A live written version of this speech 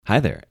Hi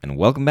there, and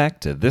welcome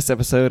back to this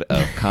episode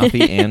of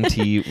Coffee and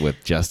Tea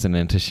with Justin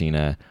and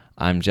Tashina.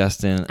 I'm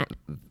Justin.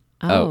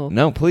 Oh,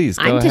 no, please,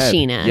 go ahead. I'm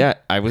Tashina. Yeah,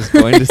 I was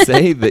going to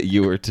say that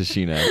you were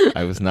Tashina.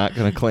 I was not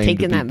going to claim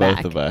Taking to be that both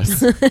back. of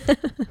us.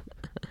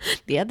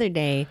 The other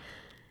day,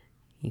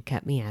 you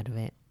cut me out of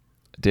it.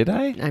 Did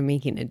I? I'm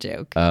making a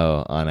joke.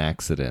 Oh, on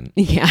accident.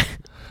 Yeah.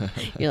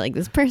 You're like,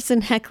 this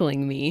person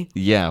heckling me.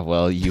 Yeah,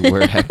 well, you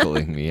were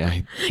heckling me.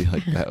 I feel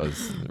like that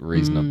was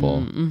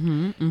reasonable.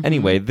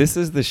 Anyway, this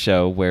is the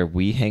show where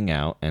we hang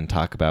out and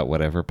talk about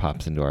whatever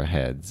pops into our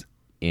heads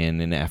in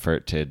an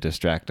effort to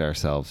distract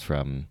ourselves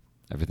from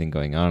everything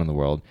going on in the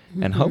world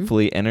and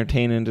hopefully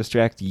entertain and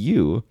distract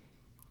you,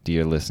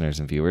 dear listeners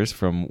and viewers,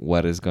 from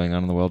what is going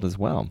on in the world as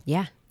well.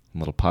 Yeah. A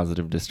little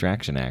positive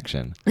distraction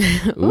action.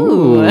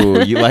 Ooh.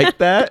 Ooh, you like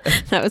that?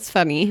 That was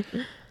funny.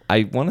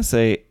 I want to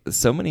say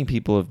so many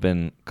people have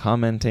been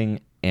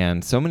commenting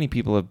and so many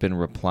people have been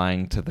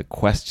replying to the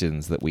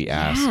questions that we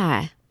ask.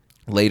 Yeah.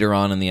 Later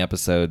on in the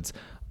episodes,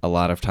 a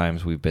lot of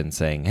times we've been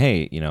saying,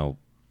 hey,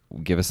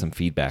 give us some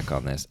feedback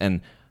on this.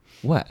 And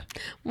what?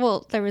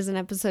 Well, there was an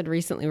episode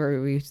recently where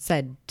we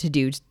said to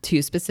do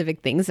two specific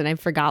things, and I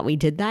forgot we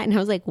did that. And I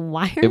was like,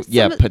 why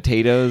are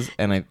potatoes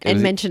and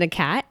mention a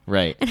cat.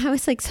 Right. And I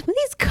was like, some of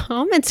these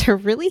comments are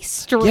really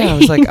strange. Yeah, I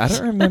was like, I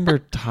don't remember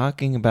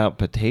talking about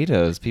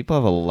potatoes. People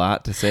have a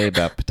lot to say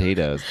about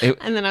potatoes.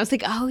 And then I was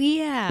like, oh,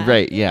 yeah.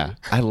 Right, yeah.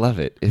 I love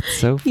it. It's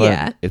so fun.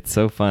 Yeah. It's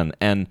so fun.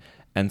 And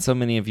so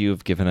many of you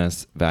have given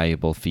us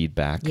valuable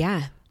feedback.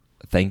 Yeah.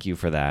 Thank you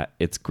for that.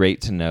 It's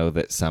great to know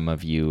that some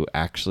of you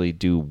actually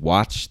do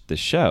watch the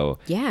show.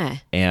 Yeah.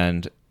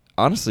 And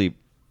honestly,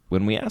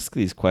 when we ask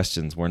these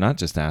questions, we're not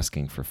just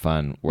asking for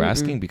fun. We're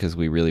asking because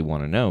we really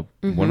want to know.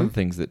 One of the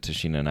things that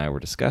Tashina and I were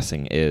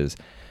discussing is,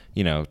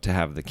 to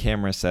have the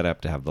camera set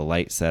up, to have the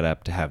light set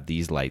up, to have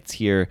these lights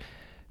here,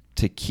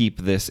 to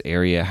keep this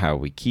area how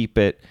we keep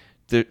it.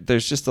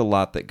 There's just a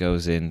lot that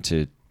goes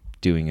into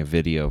doing a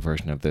video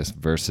version of this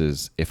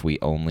versus if we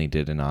only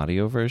did an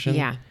audio version.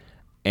 Yeah.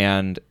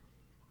 And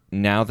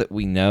now that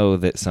we know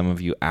that some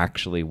of you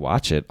actually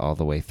watch it all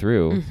the way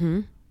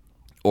through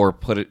or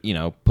put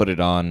it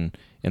on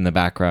in the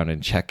background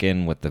and check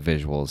in with the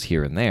visuals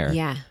here and there.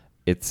 Yeah.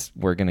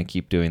 We're going to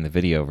keep doing the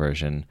video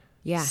version.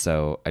 Yeah.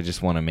 So I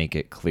just want to make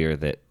it clear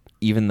that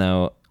even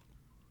though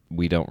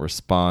we don't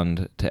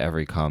respond to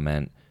every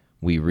comment,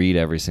 we read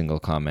every single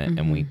comment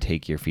and we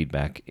take your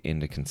feedback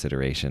into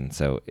consideration.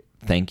 So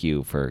thank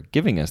you for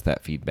giving us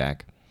that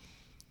feedback.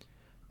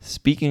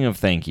 Speaking of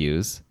thank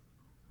yous,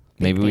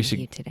 maybe we should.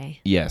 Thank you today.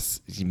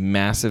 Yes,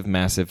 massive,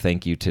 massive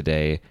thank you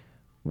today,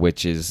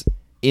 which is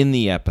in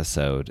the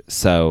episode.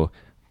 So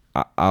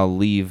I'll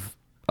leave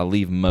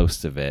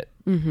most of it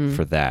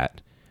for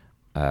that.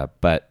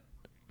 But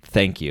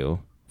thank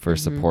you for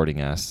supporting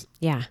us.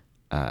 Yeah.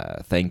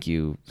 Thank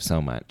you so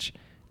much.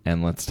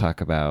 And let's talk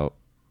about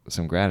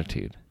some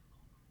gratitude.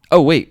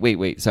 Oh,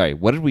 wait. Sorry.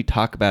 What did we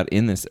talk about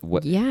in this?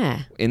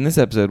 In this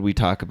episode, we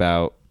talked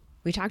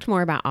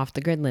more about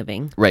off-the-grid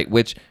living. Right,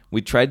 which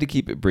we tried to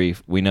keep it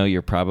brief. We know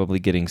you're probably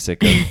getting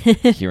sick of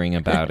hearing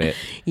about it.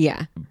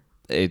 Yeah.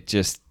 It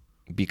just,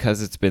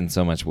 because it's been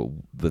so much what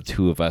the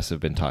two of us have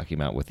been talking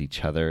about with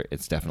each other,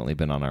 it's definitely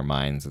been on our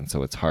minds, and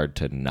so it's hard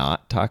to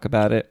not talk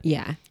about it.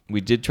 Yeah.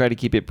 We did try to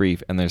keep it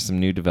brief, and there's some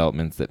new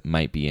developments that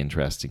might be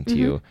interesting to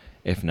you.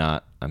 If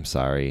not, I'm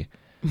sorry.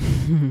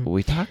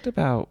 We talked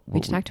about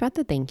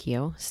the thank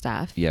you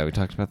stuff. Yeah, we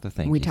talked about the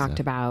thank you We stuff. talked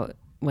about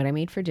what I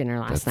made for dinner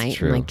last night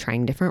true. and like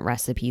trying different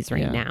recipes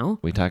now.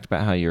 We talked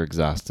about how you're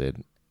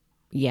exhausted.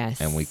 Yes.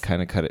 And we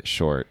kind of cut it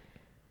short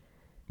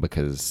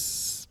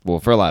because,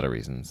 for a lot of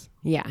reasons.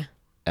 Yeah.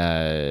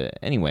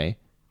 Anyway,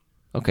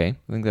 okay.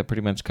 I think that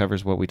pretty much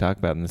covers what we talked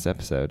about in this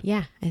episode.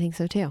 Yeah, I think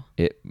so too.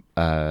 It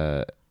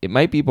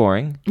might be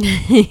boring,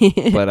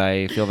 but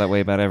I feel that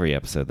way about every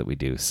episode that we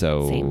do.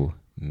 So Same.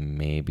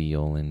 Maybe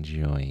you'll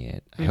enjoy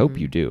it. I hope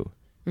you do.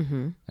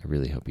 I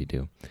really hope you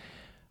do.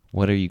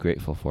 What are you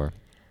grateful for?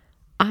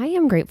 I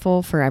am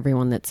grateful for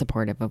everyone that's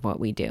supportive of what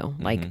we do.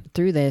 Like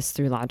through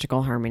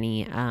Logical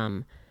Harmony,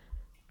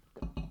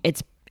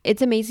 it's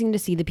amazing to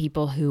see the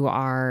people who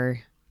are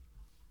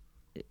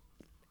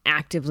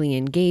actively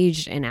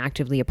engaged and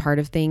actively a part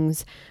of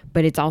things,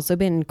 but it's also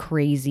been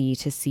crazy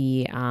to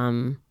see,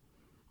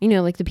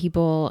 like the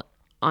people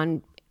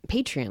on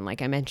Patreon.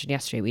 Like I mentioned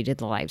yesterday, we did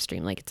the live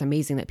stream. Like it's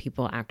amazing that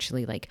people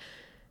actually like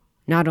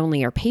not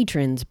only are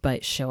patrons,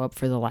 but show up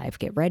for the live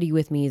get ready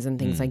with me's and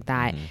things like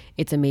that.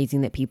 It's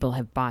amazing that people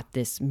have bought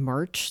this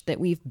merch that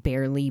we've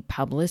barely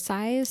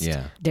publicized.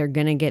 Yeah. They're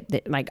going to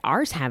get like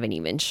ours haven't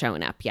even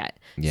shown up yet.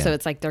 Yeah. So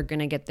it's like, they're going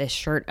to get this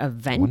shirt I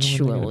wonder when they're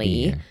gonna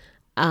be eventually.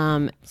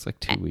 here. It's like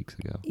 2 weeks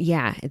ago.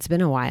 Yeah, it's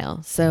been a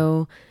while.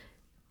 So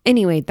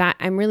anyway, that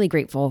I'm really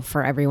grateful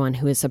for everyone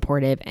who is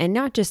supportive, and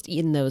not just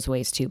in those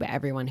ways too, but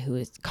everyone who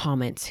is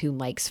comments, who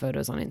likes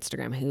photos on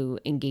Instagram, who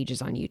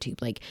engages on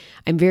YouTube. Like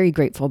I'm very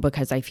grateful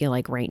because I feel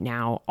like right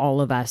now all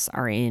of us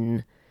are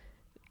in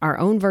our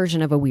own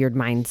version of a weird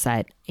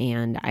mindset,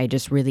 and I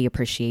just really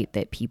appreciate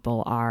that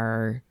people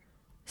are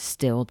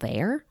still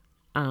there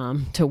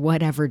to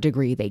whatever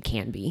degree they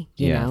can be,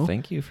 you know?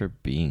 Thank you for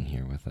being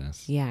here with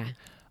us. Yeah.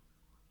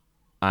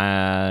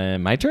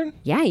 My turn?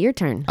 Yeah, your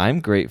turn. I'm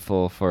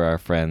grateful for our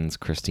friends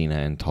Christina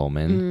and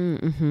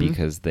Tolman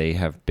because they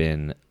have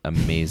been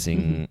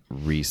amazing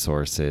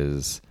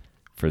resources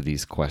for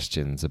these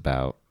questions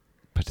about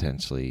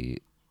potentially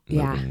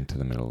moving to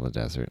the middle of the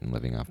desert and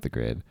living off the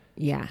grid.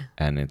 Yeah.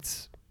 And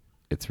it's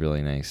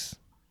really nice.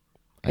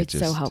 It's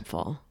so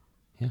helpful.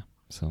 Yeah.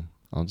 So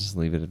I'll just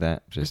leave it at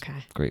that. Just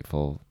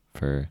grateful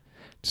for,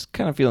 just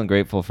kind of feeling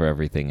grateful for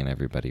everything and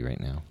everybody right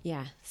now.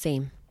 Yeah,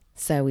 same.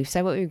 So we've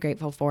said what we're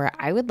grateful for.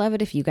 I would love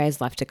it if you guys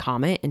left a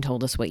comment and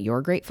told us what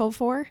you're grateful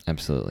for.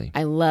 Absolutely.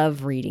 I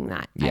love reading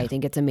that. Yeah. I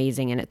think it's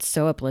amazing and it's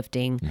so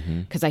uplifting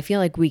because I feel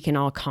like we can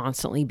all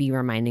constantly be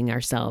reminding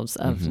ourselves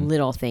of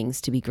little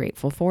things to be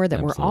grateful for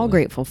that we're all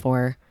grateful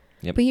for,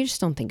 but you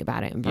just don't think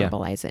about it and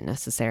verbalize it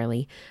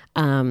necessarily.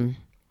 So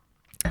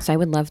I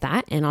would love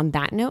that. And on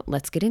that note,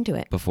 let's get into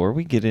it. Before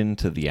we get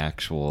into the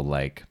actual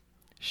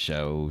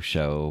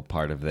show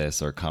part of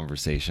this or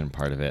conversation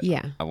part of it,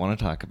 I want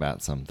to talk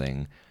about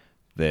something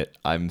that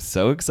I'm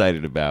so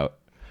excited about.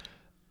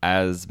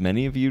 As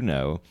many of you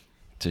know,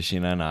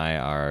 Tashina and I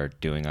are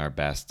doing our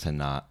best to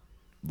not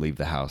leave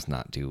the house,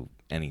 not do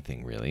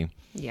anything really.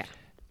 Yeah.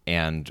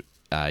 And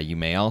you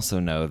may also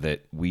know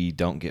that we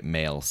don't get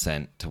mail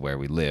sent to where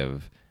we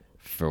live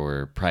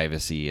for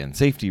privacy and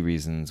safety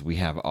reasons. We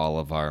have all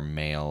of our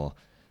mail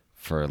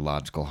for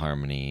Logical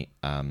Harmony.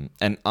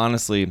 And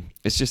honestly,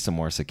 it's just a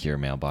more secure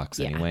mailbox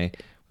anyway.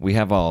 We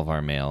have all of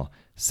our mail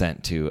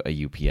sent to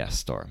a UPS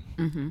store.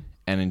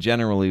 And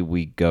generally,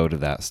 we go to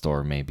that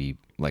store maybe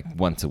like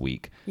once a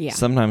week. Yeah.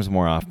 Sometimes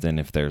more often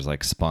if there's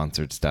like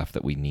sponsored stuff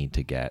that we need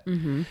to get.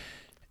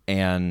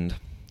 And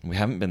we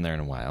haven't been there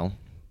in a while.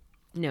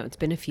 No, it's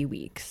been a few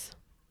weeks.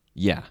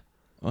 Yeah.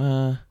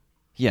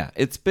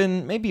 It's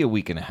been maybe a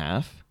week and a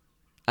half.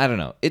 I don't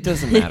know. It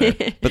doesn't matter.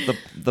 But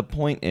the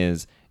point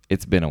is,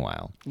 it's been a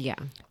while. Yeah.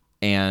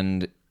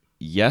 And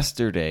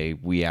yesterday,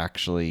 we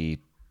actually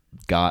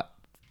got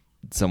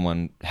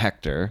someone,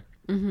 Hector,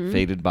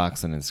 Faded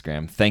Box on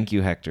Instagram. Thank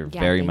you, Hector,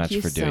 very much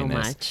for doing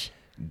this.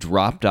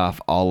 Dropped off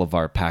all of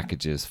our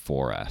packages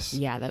for us.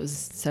 Yeah, that was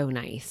so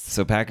nice.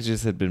 So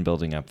packages had been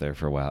building up there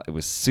for a while. It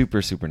was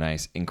super, super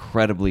nice,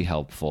 incredibly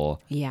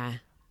helpful. Yeah.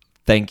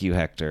 Thank you,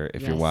 Hector,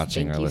 if you're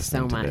watching or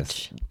listening to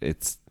this.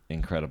 It's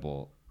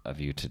incredible of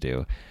you to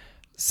do.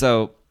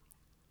 So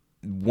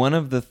one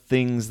of the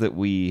things that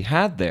we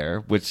had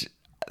there, which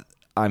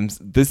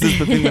this is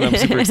the thing that I'm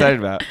super excited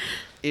about,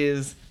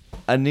 is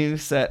a new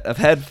set of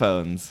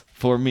headphones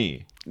for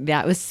me.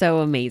 That was so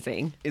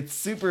amazing. It's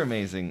super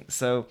amazing.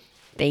 So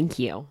thank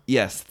you.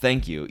 Yes,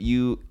 thank you.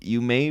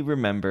 You may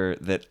remember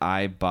that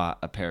I bought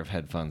a pair of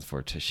headphones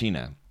for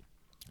Tashina.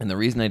 And the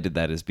reason I did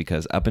that is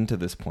because up until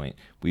this point,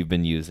 we've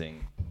been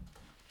using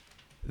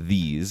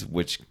these,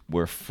 which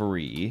were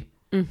free,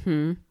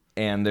 and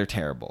they're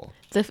terrible.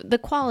 The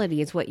quality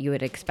is what you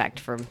would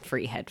expect from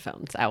free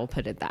headphones. I will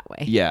put it that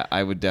way. Yeah,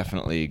 I would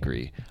definitely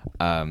agree.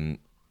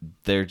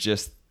 They're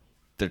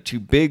too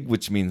big,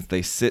 which means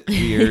they sit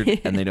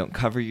weird and they don't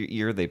cover your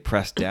ear. They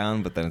press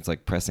down, but then it's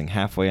like pressing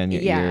halfway on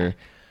your ear.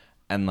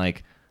 And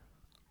like,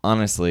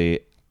 honestly,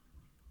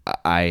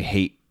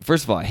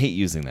 first of all, I hate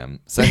using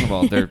them. Second of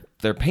all,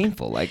 they're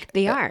painful. Like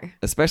they are.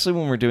 Especially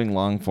when we're doing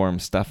long form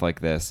stuff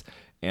like this.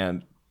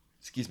 And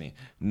excuse me,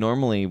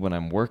 normally when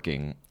I'm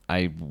working,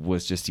 I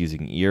was just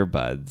using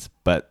earbuds,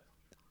 but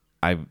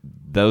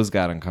those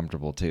got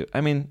uncomfortable too. I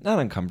mean, not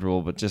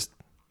uncomfortable, but just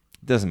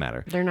doesn't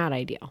matter. They're not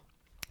ideal.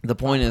 The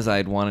point is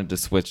I'd wanted to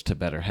switch to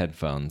better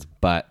headphones,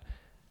 but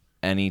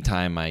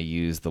anytime I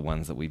use the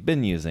ones that we've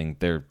been using,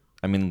 they're,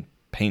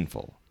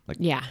 painful. Like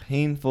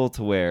painful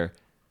to wear.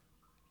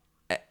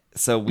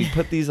 So we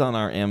put these on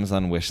our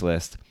Amazon wish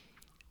list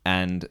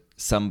and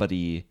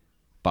somebody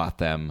bought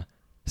them.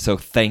 So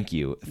thank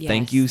you. Yes,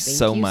 thank you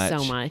so much.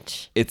 So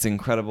much. It's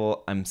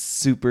incredible. I'm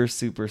super,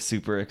 super,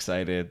 super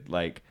excited.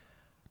 Like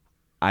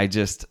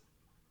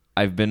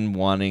I've been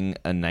wanting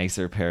a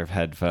nicer pair of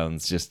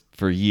headphones just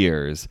for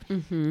years,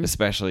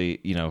 especially,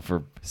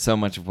 for so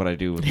much of what I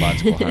do with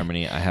Logical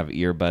Harmony. I have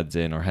earbuds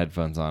in or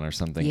headphones on or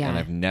something, and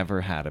I've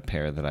never had a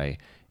pair that I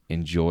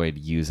enjoyed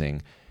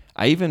using.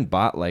 I even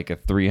bought like a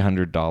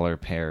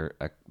 $300 pair,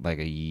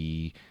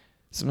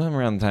 sometime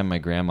around the time my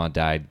grandma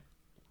died,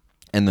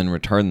 and then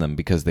returned them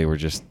because they were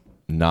just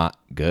not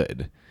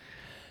good.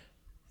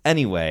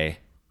 Anyway,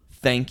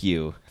 thank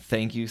you.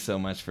 Thank you so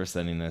much for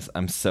sending this.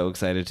 I'm so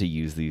excited to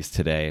use these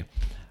today.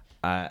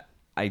 I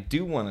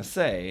do want to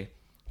say,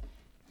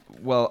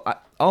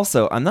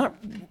 I'm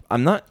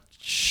not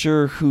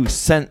sure who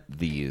sent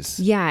these.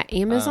 Yeah,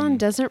 Amazon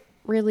doesn't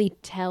really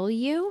tell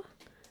you.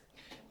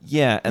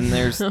 Yeah, and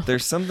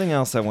there's something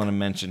else I want to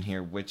mention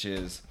here, which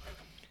is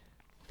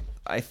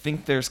I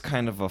think there's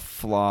kind of a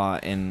flaw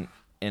in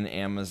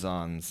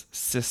Amazon's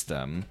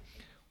system.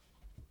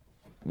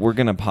 We're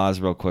going to pause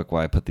real quick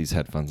while I put these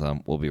headphones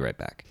on. We'll be right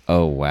back.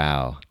 Oh,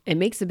 wow. It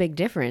makes a big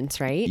difference,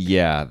 right?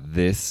 Yeah,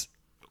 this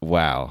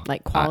Wow.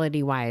 like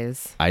quality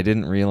wise. I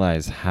didn't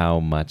realize how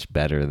much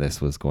better this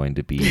was going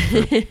to be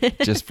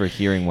just for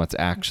hearing what's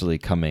actually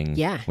coming.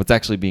 Yeah. What's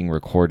actually being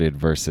recorded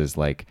versus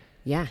like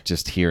Yeah.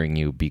 just hearing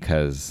you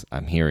because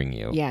I'm hearing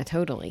you. Yeah,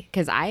 totally.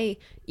 Because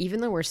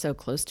even though we're so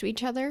close to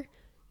each other,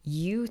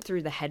 you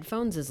through the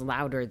headphones is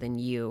louder than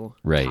you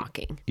Right.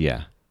 talking.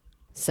 Yeah.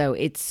 So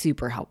it's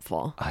super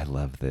helpful. I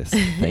love this.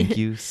 Thank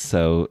you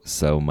so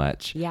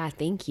much. Yeah,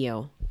 thank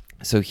you.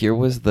 So here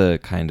was the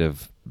kind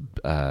of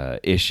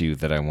issue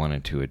that I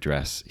wanted to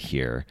address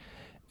here.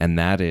 And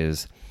that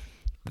is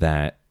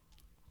that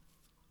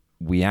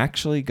we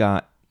actually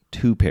got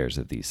 2 pairs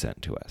of these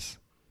sent to us.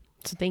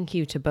 So thank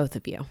you to both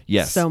of you.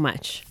 Yes. So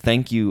much.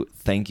 Thank you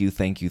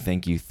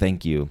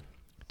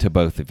to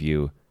both of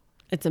you.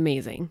 It's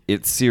amazing.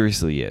 It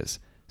seriously is.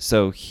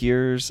 So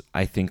here's,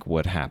 I think,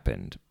 what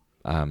happened.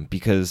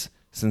 Because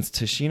since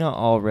Tashina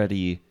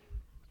already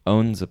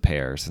owns a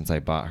pair, since I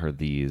bought her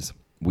these,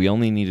 we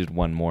only needed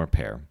 1 more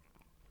pair.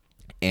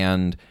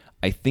 And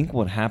I think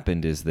what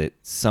happened is that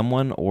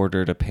someone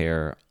ordered a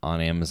pair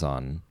on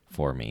Amazon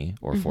for me,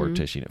 or for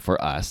Tashina,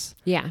 for us,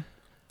 Yeah.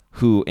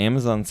 who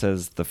Amazon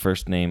says the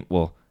first name,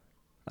 well,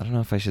 I don't know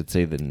if I should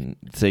say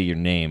your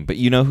name, but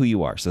you know who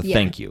you are. So Yeah.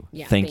 thank you.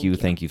 Yeah, Thank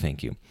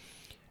you.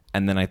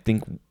 And then I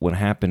think what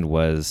happened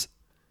was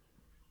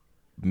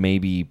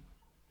maybe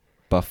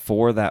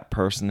before that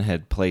person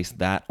had placed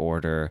that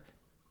order,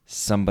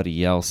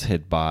 somebody else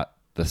had bought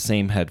the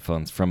same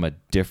headphones from a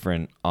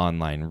different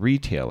online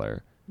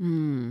retailer.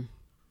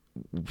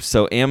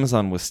 So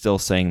Amazon was still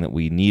saying that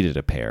we needed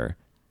a pair.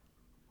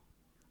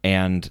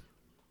 And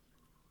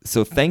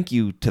so thank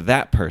you to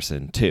that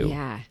person too.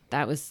 Yeah,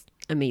 that was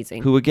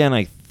amazing. Who, again,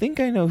 I think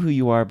I know who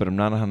you are, but I'm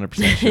not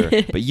 100% sure.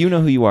 But you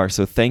know who you are,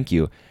 so thank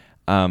you.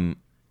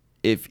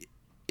 If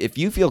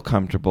you feel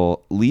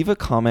comfortable, leave a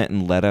comment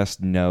and let us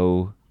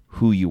know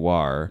who you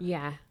are.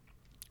 Yeah.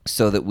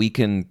 So that we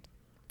can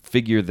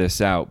figure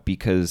this out.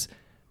 Because,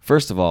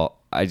 first of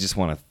all, I just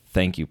want to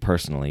thank you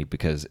personally,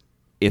 because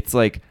it's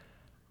like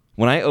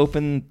when I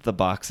opened the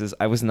boxes,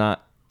 I was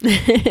not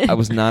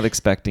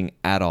expecting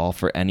at all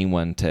for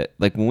anyone to,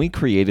 like, when we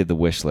created the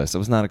wish list, I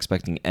was not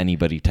expecting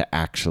anybody to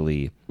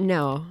actually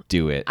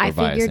do it. I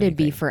figured it'd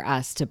be for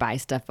us to buy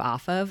stuff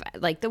off of,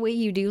 like the way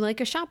you do like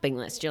a shopping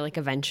list. You're like,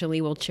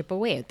 eventually we'll chip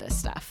away at this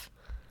stuff.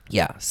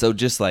 Yeah. So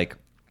just like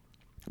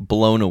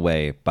blown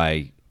away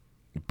by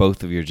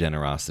both of your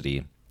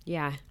generosity.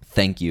 Yeah.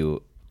 Thank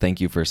you. Thank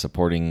you for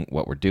supporting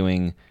what we're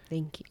doing.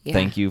 Thank you. Yeah.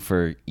 Thank you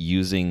for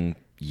using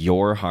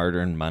your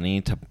hard-earned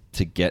money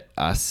to get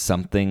us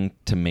something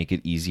to make it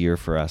easier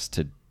for us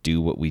to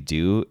do what we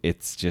do.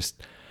 It's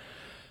just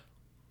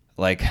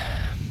like,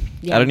 I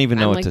don't even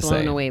know what to say. I'm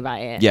blown away by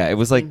it. Yeah, it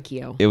was like, thank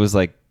you. It was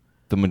like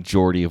the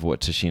majority of what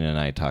Tashina and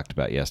I talked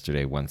about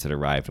yesterday once it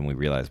arrived and we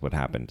realized what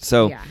happened.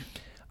 So Yeah.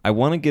 I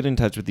want to get in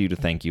touch with you to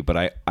thank you,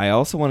 but I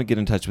also want to get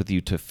in touch with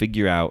you to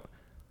figure out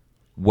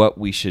what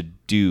we should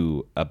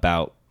do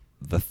about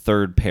the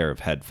 3rd pair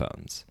of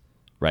headphones,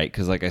 right?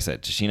 Because like I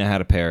said, Tashina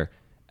had a pair,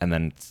 and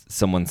then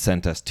someone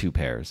sent us 2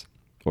 pairs,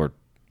 or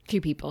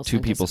 2 people.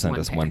 sent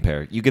us 1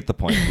 pair. You get the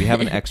point. We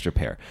have an extra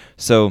pair.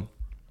 So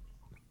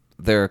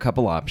there are a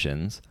couple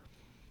options.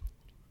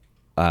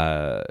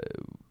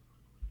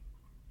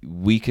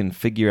 We can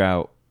figure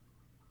out,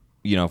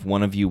 if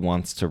one of you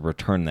wants to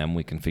return them,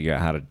 we can figure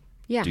out how to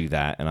do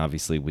that. And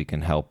obviously we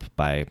can help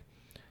by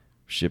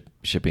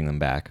shipping them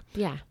back.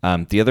 Yeah.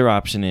 The other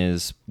option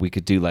is we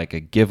could do like a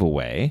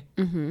giveaway.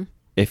 Mm-hmm.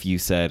 If you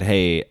said,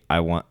 hey, I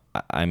don't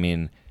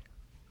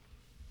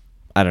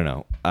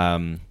know.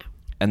 And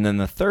then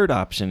the third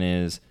option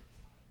is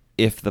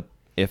if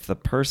the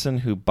person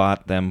who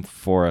bought them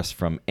for us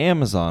from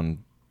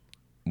Amazon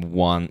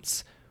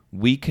wants,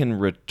 we can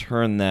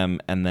return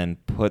them and then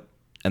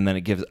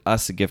it gives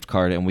us a gift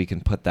card and we can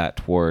put that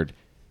toward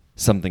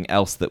something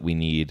else that we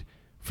need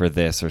for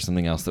this or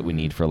something else that we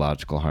need for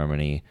Logical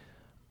Harmony.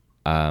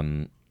 Or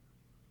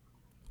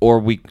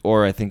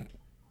I think,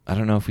 I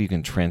don't know if you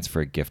can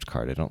transfer a gift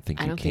card. I don't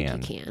think you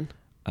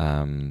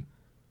can.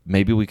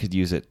 Maybe we could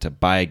use it to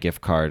buy a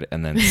gift card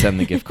and then send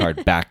the gift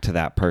card back to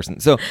that person.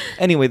 So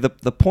anyway, the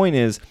point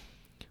is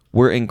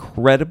we're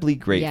incredibly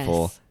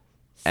grateful. Yes.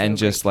 And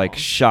just grateful. like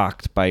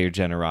shocked by your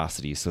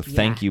generosity. So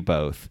thank you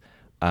both.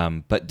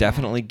 But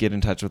definitely get in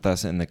touch with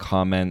us in the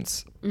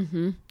comments.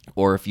 Mm-hmm.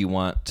 Or if you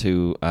want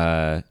to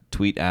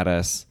tweet at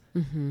us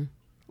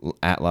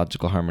at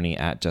Logical Harmony,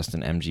 at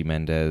Justin MG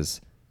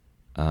Mendez.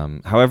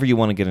 However you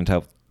want to get in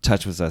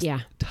touch with us.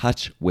 Yeah.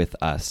 Touch with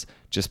us.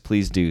 Just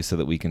please do, so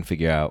that we can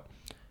figure out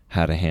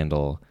how to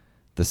handle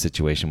the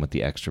situation with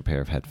the extra pair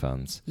of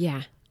headphones.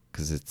 Yeah.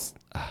 Because it's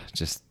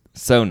just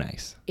so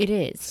nice. It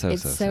is. So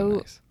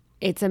nice.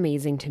 It's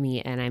amazing to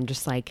me, and I'm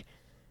just like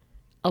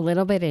a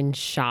little bit in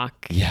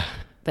shock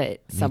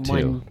that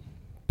someone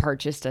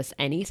purchased us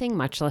anything,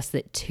 much less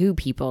that 2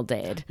 people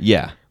did.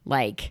 Yeah.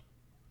 Like,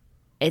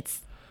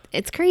 it's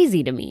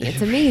crazy to me.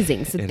 It's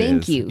amazing. So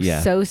thank you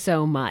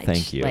so much.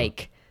 Thank you.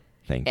 Like,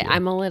 thank you.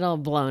 I'm a little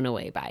blown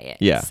away by it.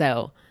 Yeah.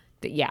 So,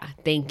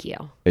 thank you.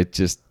 It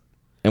just,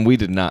 And we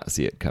did not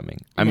see it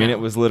coming. I mean, No. it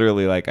was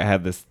literally like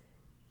I've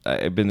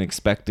been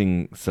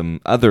expecting some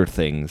other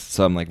things.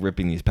 So I'm like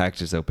ripping these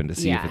packages open to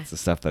see if it's the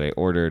stuff that I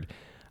ordered.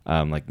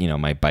 Like,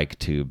 my bike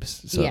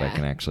tubes so that I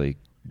can actually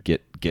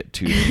get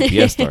to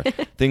the UPS store.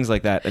 Things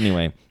like that.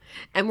 Anyway.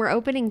 And we're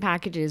opening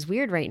packages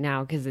weird right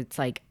now because it's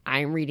like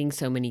I'm reading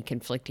so many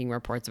conflicting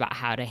reports about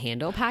how to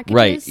handle packages.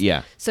 Right,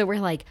 yeah. So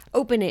we're like,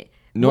 open it.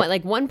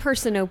 Like one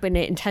person open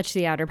it and touch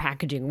the outer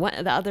packaging.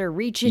 The other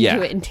reach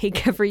into it and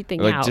take everything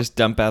like out. just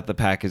dump out the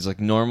package. Like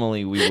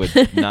normally we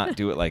would not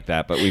do it like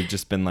that, but we've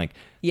just been like,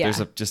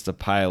 there's just a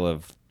pile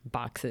of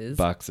boxes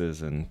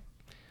and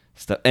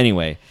stuff.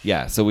 Anyway,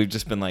 yeah. So we've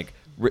just been like,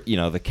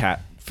 the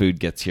cat food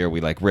gets here.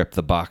 We like rip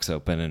the box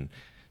open and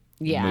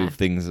move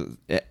things.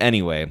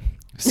 Anyway,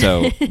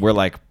 so we're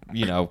like,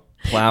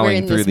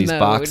 plowing through these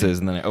boxes,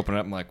 and then I open it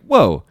up. I'm like,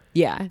 whoa.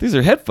 Yeah. These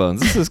are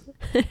headphones. This is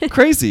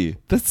crazy.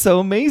 That's so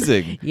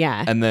amazing.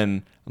 Yeah. And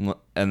then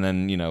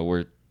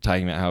we're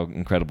talking about how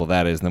incredible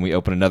that is. And then we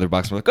open another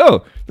box. And we're like,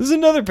 oh, this is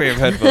another pair of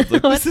headphones.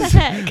 Like, what the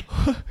heck?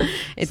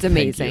 It's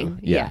amazing.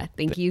 Thank you. Yeah.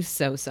 Thank you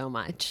so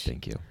much.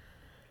 Thank you.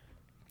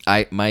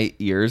 My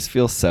ears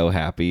feel so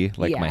happy.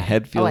 Like my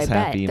head feels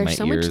happy. They're my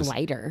so ears, much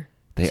lighter.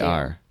 They too.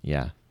 are.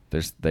 Yeah.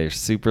 They're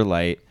super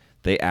light.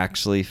 They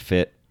actually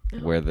fit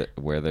where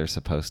they're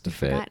supposed to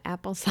fit. Forgot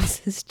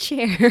Applesauce's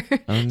chair.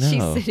 Oh, no.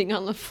 She's sitting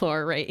on the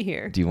floor right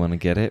here. Do you want to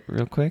get it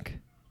real quick?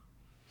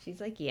 She's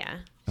like,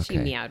 yeah. Okay. She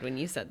meowed when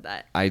you said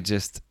that.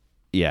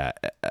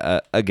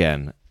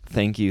 Again,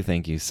 thank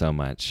you so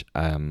much.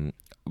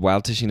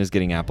 While Tashina's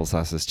getting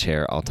Applesauce's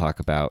chair, I'll talk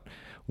about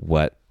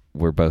what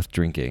we're both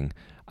drinking.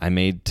 I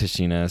made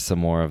Tashina some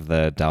more of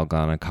the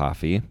Dalgona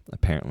coffee.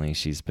 Apparently,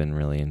 she's been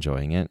really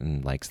enjoying it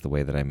and likes the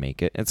way that I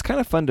make it. It's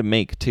kind of fun to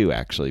make, too,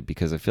 actually,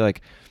 because I feel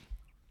like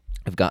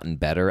I've gotten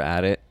better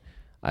at it.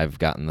 I've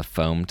gotten the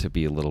foam to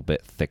be a little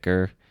bit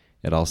thicker.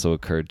 It also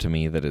occurred to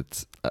me that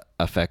it's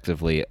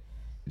effectively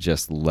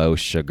just low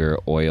sugar,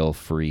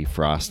 oil-free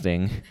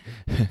frosting,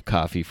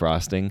 coffee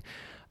frosting.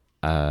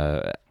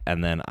 And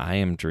then I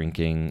am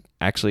drinking,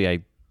 actually,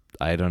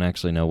 I don't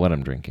actually know what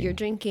I'm drinking. You're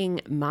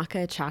drinking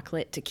maca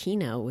chocolate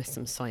taquino with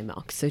some soy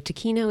milk. So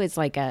taquino is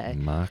like a...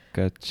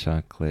 Maca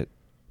chocolate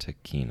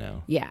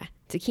taquino. Yeah.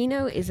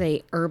 Taquino is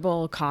a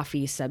herbal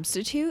coffee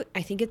substitute.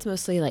 I think it's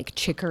mostly like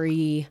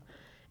chicory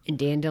and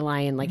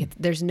dandelion. Like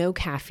there's no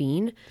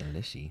caffeine.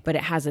 Delicious. But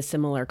it has a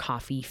similar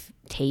coffee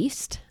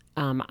taste.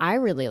 I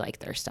really like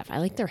their stuff. I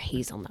like their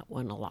hazelnut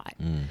one a lot.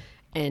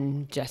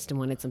 And Justin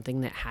wanted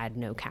something that had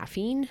no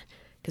caffeine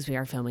because we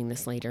are filming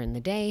this later in the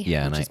day,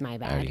 which is my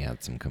bad. I already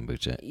had some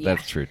kombucha. Yeah.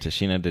 That's true.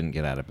 Tashina didn't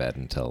get out of bed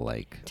until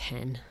like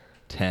 10.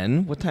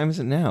 10? What time is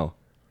it now?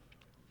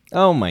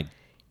 Oh my.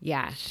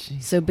 Yeah.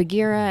 So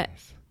Bagheera,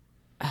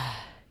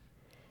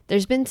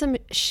 there's been some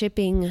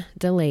shipping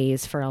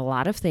delays for a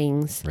lot of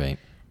things. Right.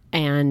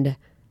 And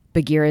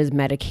Bagheera's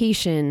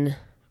medication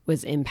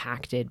was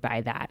impacted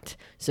by that.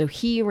 So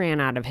he ran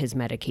out of his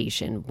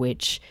medication,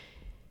 which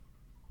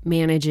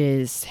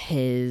manages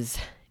his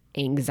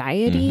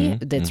anxiety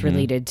that's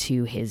related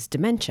to his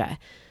dementia.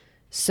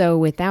 So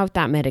without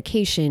that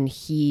medication,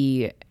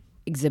 he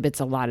exhibits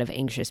a lot of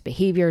anxious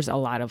behaviors, a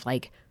lot of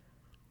like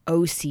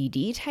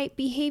OCD type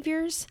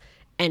behaviors,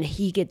 and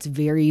he gets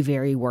very,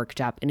 very worked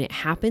up, and it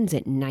happens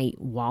at night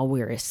while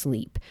we're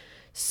asleep.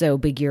 So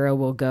Bagheera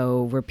will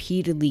go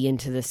repeatedly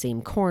into the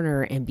same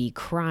corner and be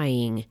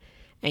crying,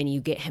 and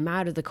you get him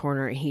out of the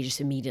corner and he just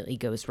immediately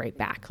goes right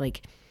back.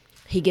 Like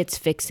he gets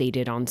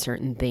fixated on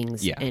certain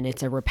things, and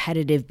it's a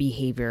repetitive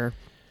behavior,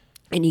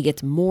 and he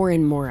gets more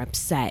and more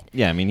upset.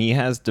 Yeah, I mean, he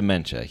has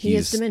dementia. He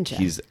has dementia.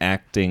 He's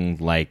acting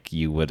like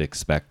you would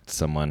expect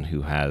someone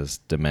who has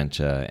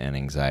dementia and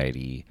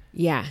anxiety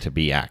to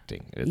be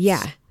acting.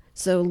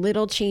 So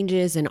little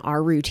changes in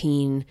our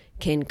routine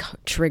can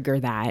trigger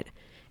that.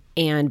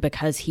 And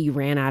because he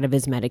ran out of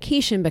his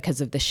medication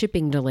because of the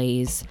shipping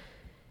delays,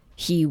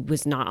 he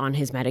was not on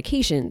his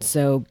medication.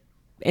 So,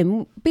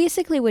 and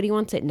basically what he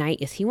wants at night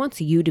is he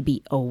wants you to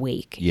be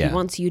awake. Yeah. He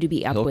wants you to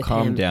be up with him.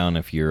 He'll calm down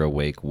if you're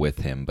awake with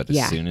him, but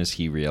as soon as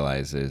he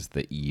realizes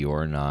that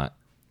you're not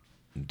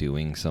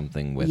doing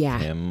something with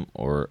him,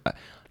 or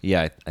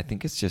I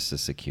think it's just a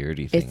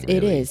security thing.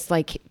 It is.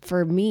 Like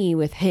for me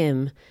with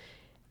him,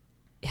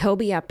 he'll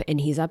be up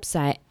and he's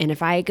upset. And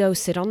if I go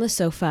sit on the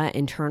sofa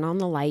and turn on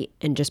the light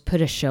and just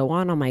put a show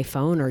on my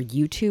phone or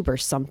YouTube or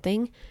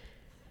something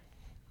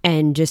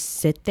and just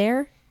sit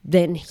there,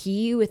 then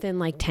he, within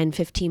like 10,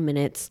 15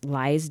 minutes,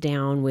 lies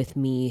down with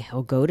me.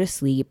 He'll go to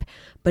sleep.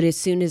 But as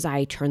soon as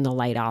I turn the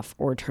light off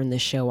or turn the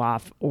show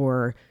off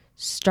or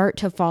start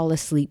to fall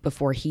asleep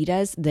before he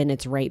does, then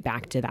it's right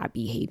back to that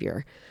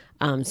behavior.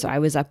 So I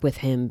was up with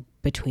him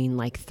between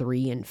like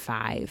 3 and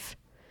 5,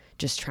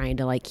 just trying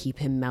to like keep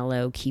him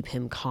mellow, keep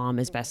him calm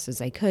as best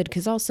as I could.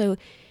 Because also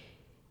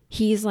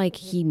he's like,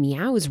 he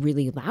meows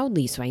really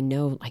loudly. So I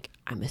know, like,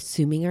 I'm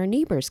assuming our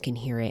neighbors can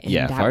hear it. And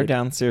if our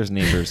downstairs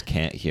neighbors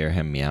can't hear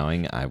him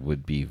meowing, I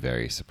would be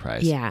very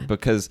surprised. Yeah.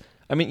 Because,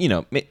 I mean,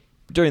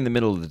 during the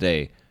middle of the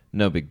day,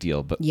 no big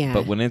deal. But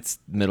when it's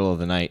middle of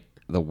the night,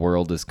 the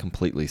world is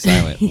completely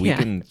silent. We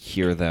can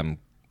hear them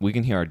we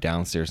can hear our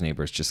downstairs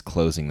neighbors just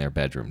closing their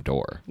bedroom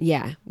door.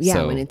 Yeah.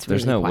 So when it's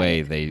there's really no quiet.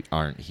 way they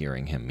aren't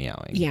hearing him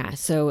meowing. Yeah.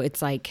 So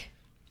it's like,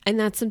 and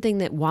that's something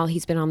that while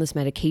he's been on this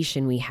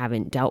medication, we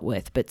haven't dealt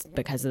with, but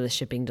because of the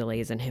shipping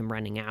delays and him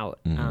running out,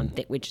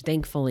 which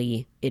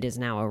thankfully it has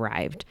now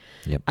arrived.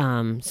 Yep.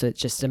 So it's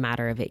just a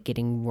matter of it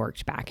getting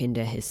worked back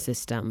into his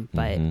system.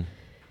 But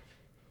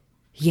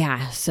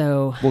yeah,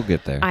 so We'll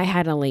get there. I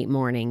had a late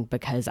morning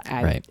because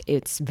Right.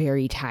 it's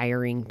very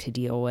tiring to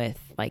deal with,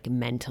 like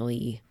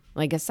mentally.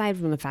 Like aside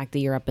from the fact that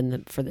you're up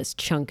for this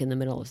chunk in the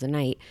middle of the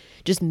night,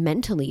 just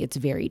mentally it's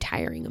very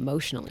tiring.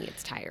 Emotionally,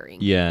 it's tiring.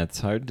 Yeah,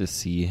 it's hard to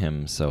see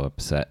him so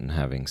upset and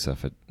having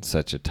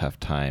such a tough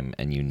time,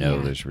 and Yeah.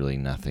 there's really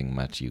nothing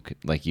much you could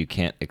you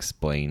can't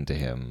explain to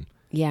him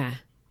Yeah.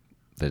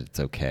 that it's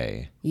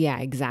okay. Yeah,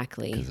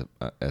 exactly. Because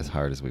as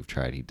hard as we've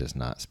tried, he does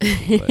not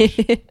speak English.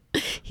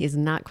 He has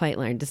not quite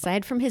learned,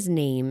 aside from his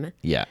name,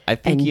 Yeah, I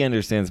think And he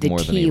understands the more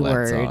than T he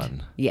lets word.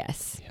 on.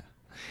 Yes.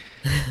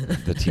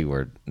 The T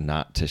word,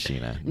 not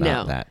Tashina, No.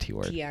 not that T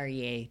word.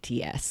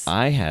 TREATS.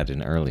 I had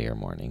an earlier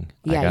morning.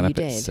 I Yeah, got you up at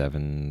did.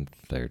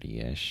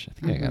 7:30ish. I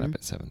think I got up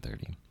at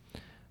 7:30.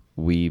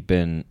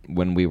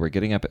 When we were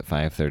getting up at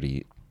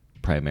 5:30,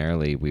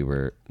 primarily we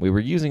were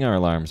using our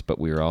alarms, but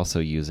we were also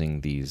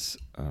using these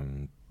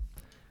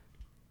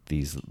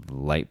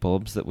light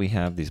bulbs that we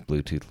have, these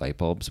Bluetooth light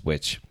bulbs,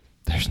 which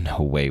there's no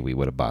way we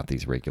would have bought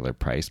these regular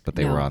price, but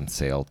they No. were on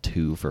sale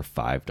 2 for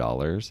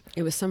 $5.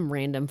 It was some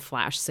random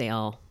flash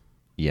sale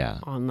Yeah.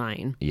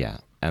 online. Yeah.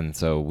 And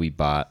so we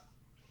bought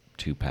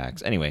 2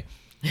 packs. Anyway,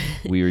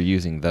 we were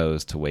using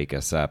those to wake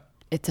us up.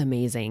 It's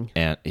amazing.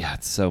 And yeah,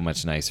 it's so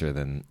much nicer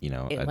than, It,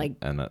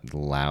 a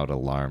loud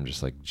alarm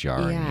just like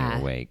jarring you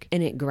awake.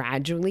 And it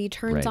gradually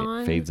turns Right.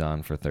 on. It fades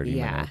on for 30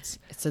 yeah. minutes.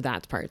 So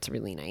that part's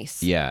really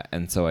nice. Yeah.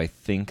 And so I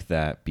think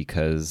that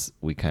because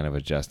we kind of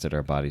adjusted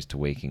our bodies to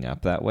waking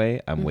up that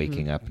way, I'm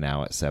waking up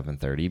now at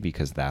 7:30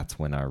 because that's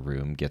when our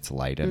room gets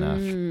light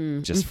enough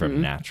just from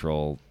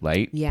natural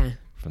light Yeah.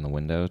 from the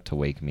window to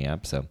wake me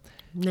up. So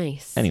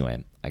Nice.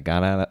 anyway, I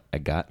got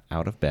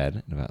out of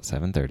bed at about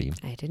 7:30.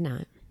 I did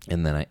not.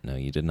 And then no,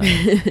 you did not.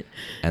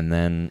 And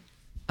then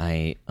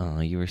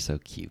you were so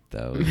cute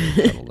though. You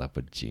cuddled up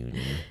with Junie.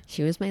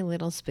 She was my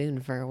little spoon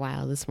for a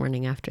while this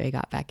morning after I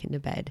got back into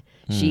bed.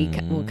 She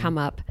will come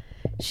up.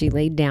 She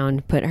laid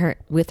down, put her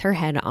with her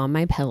head on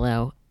my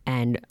pillow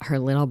and her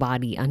little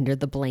body under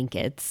the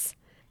blankets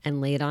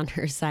and laid on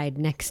her side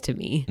next to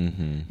me.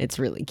 It's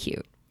really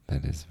cute.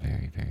 That is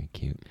very, very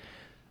cute.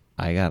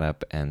 I got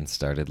up and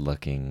started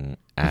looking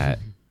at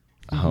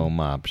home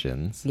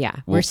options. Yeah.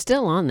 Well, We're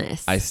still on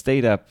this. I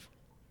stayed up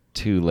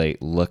too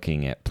late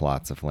looking at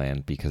plots of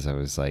land because I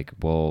was like,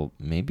 well,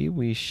 maybe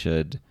we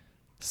should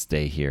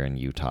stay here in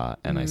Utah.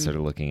 And I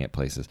started looking at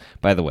places.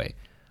 By the way,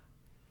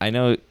 I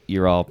know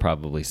you're all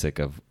probably sick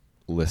of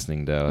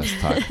listening to us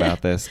talk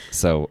about this,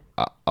 so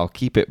I'll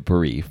keep it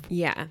brief.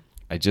 Yeah.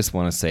 I just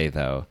want to say,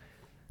 though,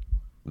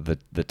 the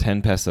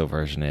 10 peso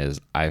version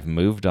is I've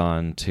moved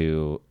on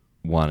to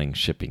wanting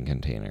shipping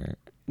container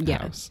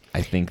house.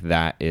 I think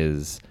that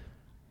is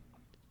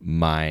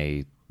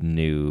my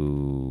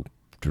new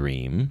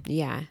dream.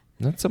 Yeah.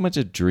 Not so much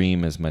a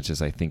dream as much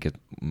as I think it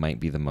might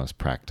be the most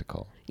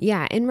practical.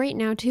 Yeah. And right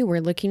now, too, we're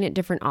looking at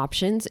different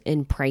options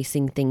and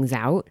pricing things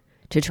out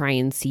to try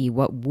and see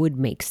what would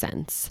make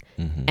sense.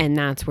 And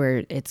that's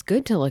where it's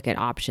good to look at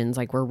options.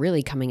 Like we're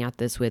really coming at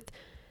this with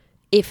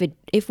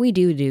if we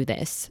do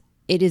this,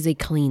 it is a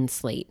clean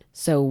slate.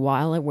 So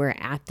while we're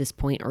at this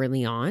point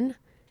early on,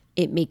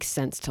 it makes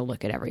sense to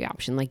look at every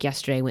option. Like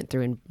yesterday, I went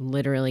through and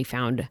literally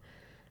found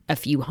a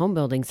few home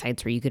building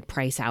sites where you could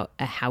price out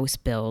a house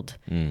build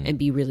and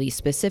be really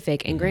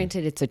specific. And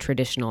granted, it's a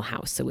traditional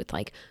house, so with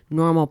like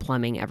normal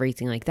plumbing,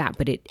 everything like that.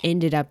 But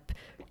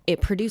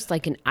it produced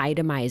like an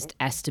itemized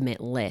estimate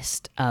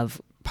list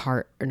of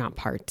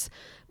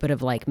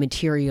of like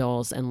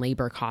materials and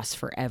labor costs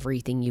for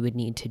everything you would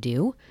need to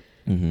do.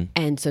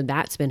 And so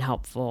that's been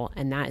helpful.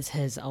 And that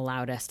has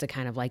allowed us to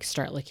kind of like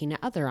start looking at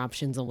other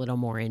options a little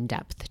more in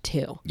depth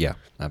too. Yeah,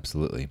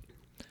 absolutely.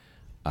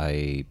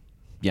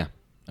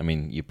 I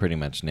mean, you pretty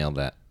much nailed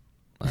that.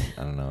 I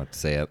don't know what to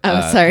say.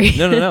 Sorry.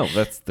 No.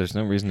 There's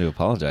no reason to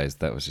apologize.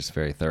 That was just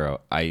very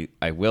thorough. I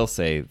will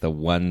say the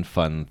one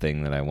fun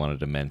thing that I wanted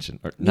to mention,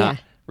 or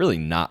really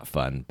not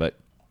fun, but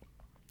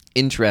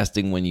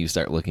interesting when you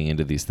start looking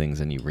into these things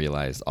and you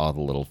realize all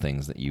the little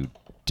things that you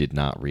did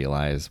not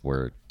realize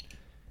were,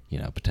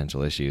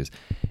 potential issues,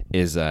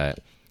 is there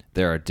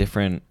are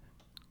different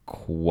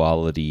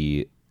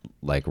quality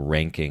like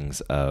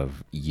rankings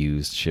of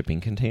used shipping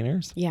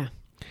containers. Yeah.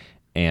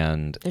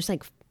 And There's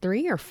like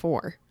 3 or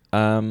 4.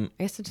 I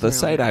guess it the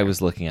site I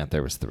was looking at,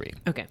 there was 3.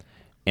 Okay.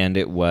 And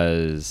it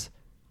was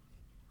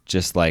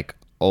just like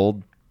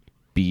old,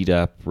 beat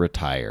up,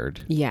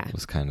 retired. Yeah.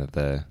 Was kind of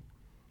the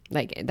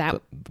Like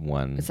that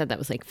one. it said that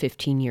was like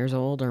 15 years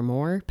old or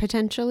more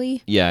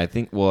potentially. Yeah, I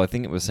think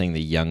it was saying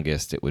the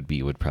youngest it would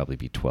probably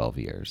be 12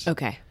 years.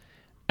 Okay.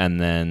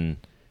 And then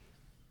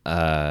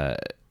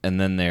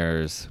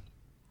there's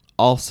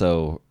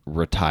also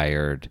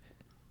retired,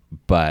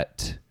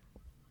 but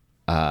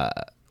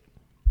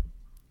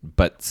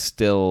but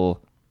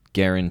still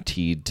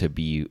guaranteed to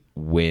be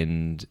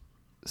wind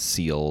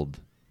sealed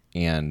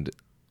and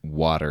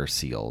water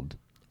sealed.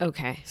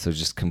 Okay. So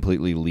just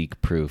completely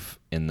leak proof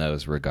in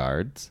those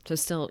regards. So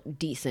still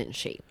decent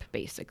shape,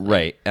 basically.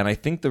 Right. And I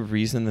think the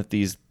reason that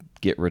these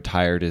get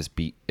retired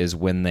is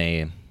when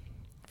they,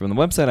 from the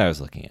website I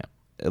was looking at,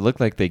 it looked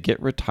like they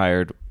get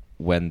retired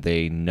when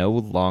they no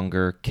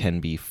longer can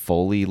be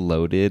fully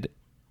loaded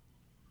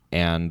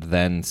and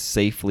then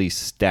safely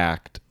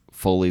stacked,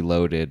 fully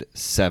loaded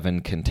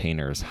 7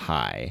 containers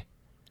high.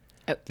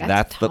 Oh,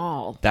 that's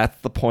tall. That's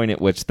the point at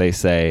which they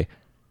say,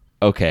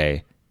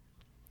 okay,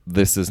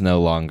 this is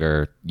no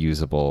longer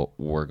usable.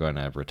 We're going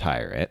to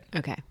retire it.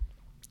 Okay.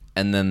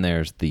 And then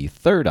there's the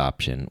third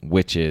option,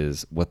 which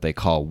is what they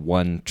call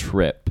one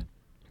trip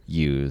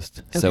used.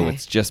 Okay. So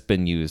it's just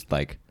been used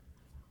like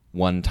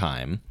one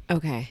time.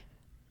 Okay.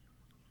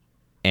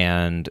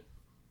 And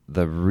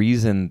the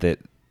reason that,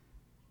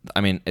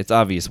 I mean, it's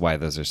obvious why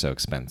those are so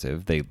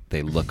expensive.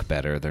 They look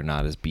better. They're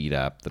not as beat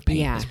up. The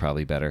paint is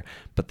probably better.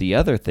 But the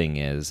other thing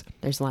is...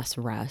 There's less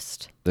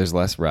rust.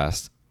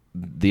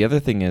 The other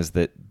thing is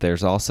that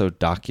there's also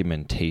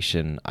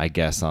documentation, I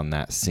guess, on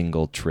that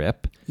single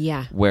trip.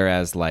 Yeah.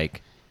 Whereas,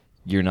 like,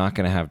 you're not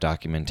going to have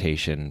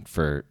documentation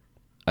for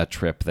a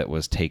trip that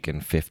was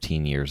taken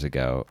 15 years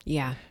ago.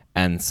 Yeah.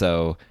 And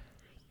so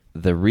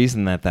the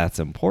reason that that's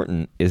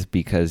important is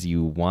because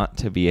you want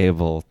to be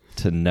able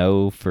to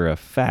know for a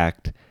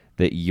fact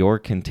that your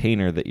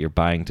container that you're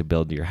buying to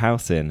build your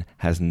house in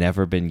has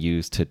never been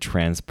used to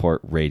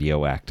transport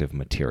radioactive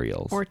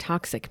materials. Or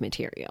toxic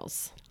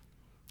materials.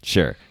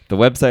 Sure. The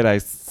website I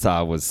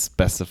saw was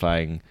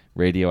specifying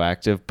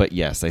radioactive, but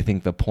yes, I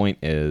think the point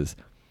is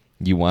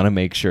you want to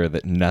make sure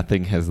that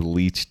nothing has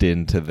leached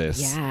into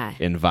this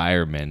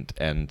environment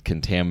and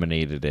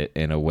contaminated it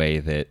in a way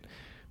that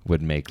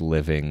would make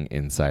living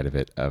inside of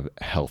it a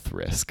health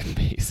risk,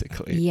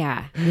 basically.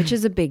 Yeah, which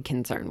is a big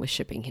concern with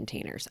shipping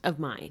containers of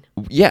mine.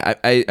 Yeah,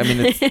 I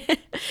mean, it's,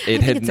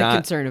 it's a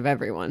concern of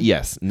everyone.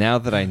 Yes, now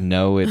that I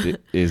know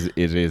it is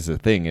a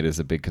thing, it is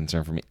a big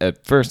concern for me.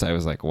 At first, I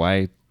was like,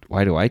 why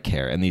do I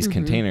care? And these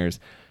containers,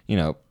 you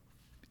know,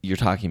 you're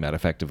talking about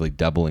effectively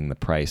doubling the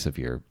price of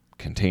your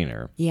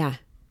container. Yeah.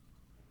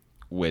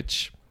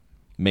 Which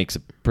makes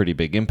a pretty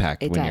big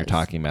impact when you're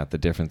talking about the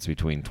difference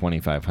between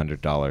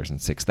 $2,500 and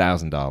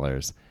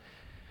 $6,000.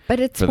 But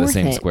it's for the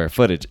same square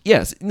footage.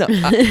 Yes. No.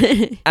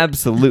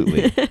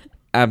 Absolutely.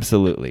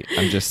 Absolutely.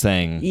 I'm just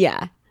saying.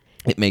 Yeah.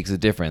 It makes a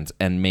difference,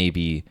 and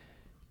maybe,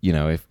 you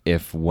know,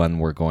 if one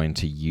were going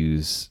to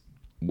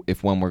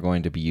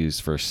be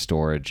used for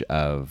storage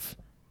of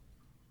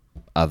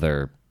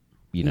other,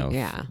 you know,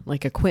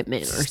 like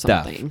equipment or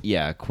stuff. Something.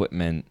 Yeah,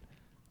 equipment,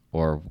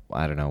 or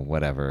I don't know,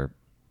 whatever.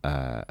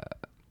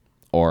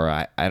 Or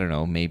I don't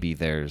know, maybe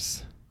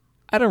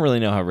I don't really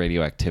know how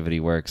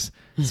radioactivity works,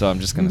 so I'm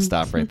just going to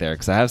stop right there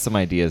because I have some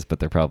ideas, but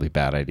they're probably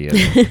bad ideas.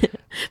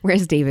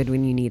 Where's David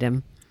when you need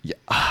him? Yeah,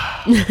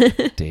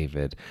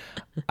 David.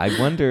 I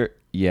wonder.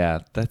 Yeah,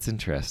 that's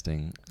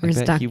interesting. Where's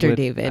Dr.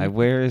 David?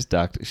 Where is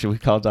Dr. Should we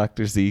call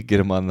Dr. Z? Get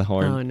him on the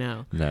horn? Oh,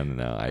 no.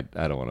 No. I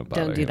don't want to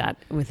bother him. Don't do that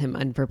with him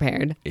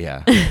unprepared.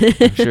 Yeah.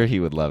 I'm sure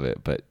he would love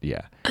it, but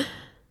yeah.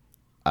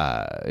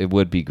 It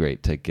would be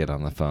great to get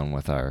on the phone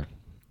with our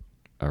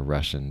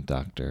Russian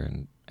doctor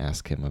and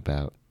ask him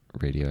about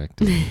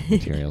radioactive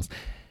materials.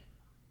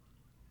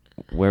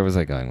 Where was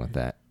I going with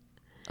that?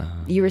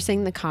 You were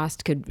saying the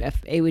cost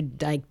it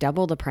would like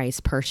double the price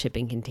per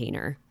shipping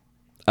container.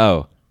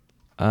 Oh,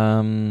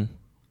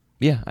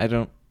 yeah. I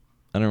don't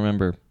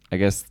remember. I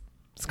guess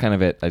it's kind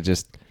of it. I'm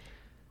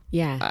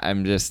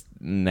just,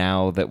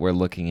 now that we're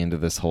looking into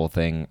this whole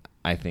thing,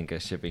 I think a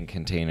shipping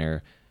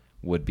container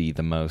would be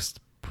the most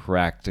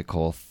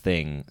practical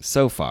thing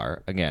so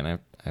far. Again, I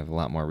have a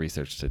lot more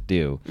research to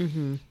do,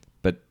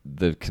 but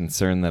the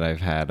concern that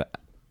I've had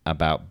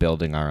about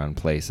building our own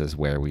place is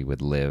where we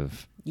would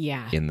live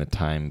in the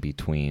time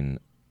between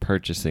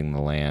purchasing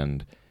the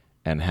land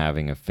and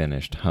having a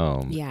finished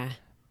home. Yeah.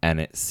 And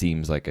it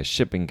seems like a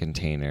shipping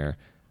container,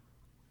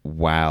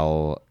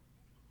 while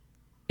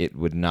it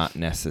would not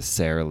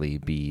necessarily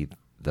be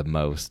the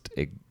most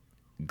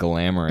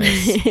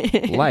glamorous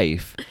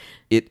life,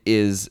 it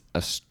is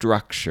a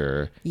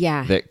structure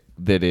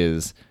that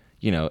is,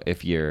 you know,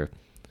 if your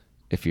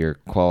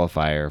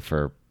qualifier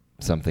for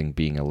something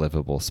being a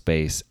livable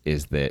space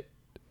is that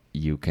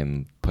you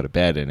can put a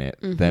bed in it,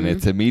 then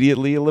it's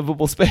immediately a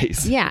livable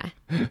space. Yeah.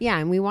 Yeah.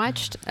 And we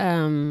watched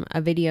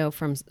a video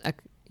from a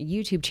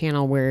YouTube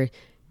channel where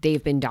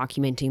they've been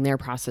documenting their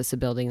process of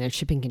building their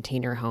shipping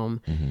container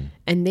home.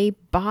 And they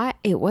bought,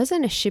 it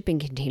wasn't a shipping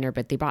container,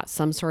 but they bought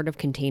some sort of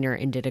container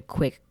and did a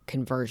quick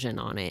conversion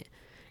on it.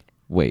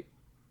 Wait,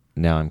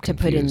 now I'm confused.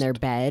 To put in their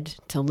bed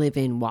to live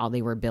in while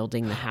they were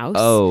building the house.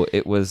 Oh,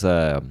 it was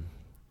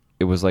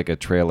like a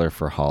trailer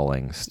for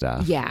hauling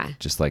stuff. Yeah.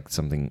 Just like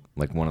something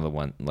like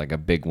like a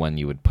big one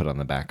you would put on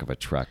the back of a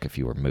truck if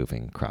you were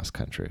moving cross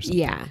country or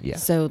something. Yeah.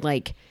 So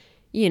like,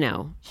 you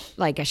know,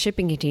 like a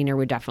shipping container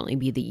would definitely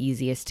be the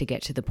easiest to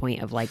get to the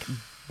point of like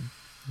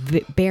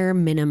bare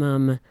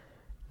minimum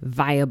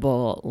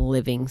viable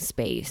living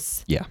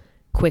space Yeah.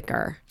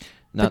 quicker.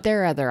 But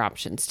there are other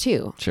options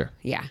too. Sure.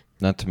 Yeah.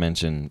 Not to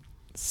mention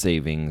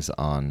savings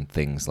on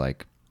things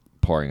like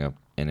pouring up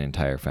an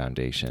entire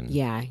foundation.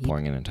 Yeah.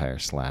 Pouring an entire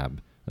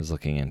slab. I was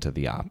looking into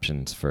the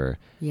options for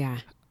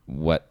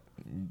what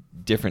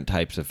different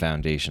types of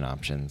foundation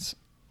options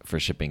for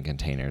shipping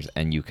containers,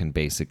 and you can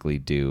basically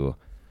do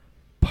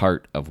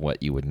part of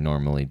what you would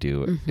normally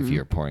do if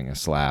you're pouring a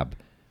slab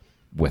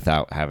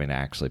without having to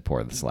actually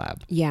pour the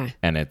slab. Yeah.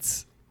 And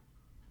it's,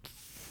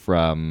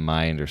 from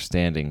my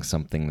understanding,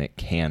 something that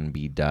can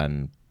be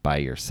done by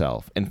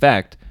yourself. In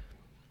fact,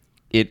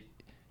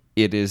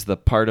 it is the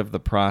part of the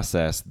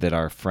process that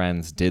our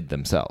friends did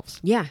themselves.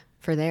 Yeah,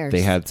 for theirs.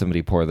 They had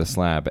somebody pour the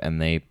slab,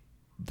 and they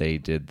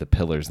did the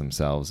pillars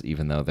themselves,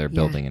 even though they're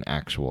building an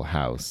actual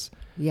house.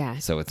 Yeah.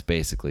 So it's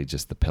basically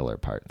just the pillar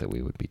part that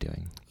we would be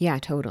doing. Yeah,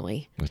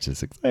 totally. Which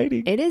is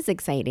exciting. It is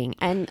exciting.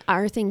 And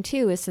our thing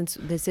too is, since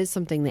this is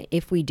something that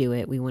if we do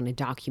it, we want to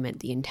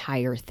document the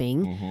entire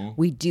thing.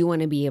 We do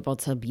want to be able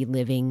to be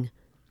living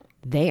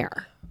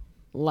there.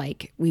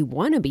 Like, we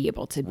want to be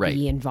able to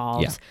be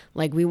involved. Yeah.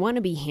 Like, we want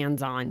to be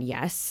hands-on.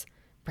 Yes.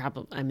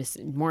 Probably,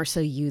 more so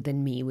you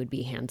than me would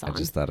be hands-on. I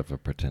just thought of a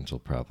potential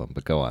problem,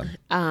 but go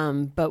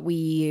on. But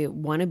we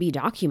want to be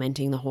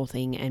documenting the whole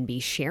thing and be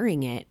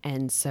sharing it.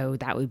 And so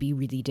that would be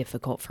really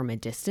difficult from a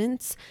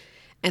distance.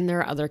 And there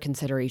are other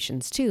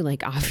considerations too,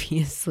 like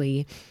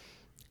obviously,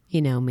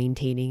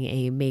 maintaining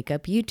a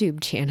makeup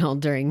YouTube channel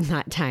during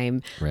that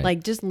time. Right.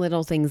 Like just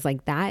little things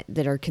like that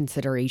are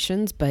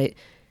considerations, but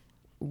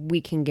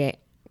we can get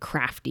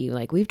crafty.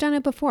 Like, we've done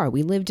it before.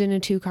 We lived in a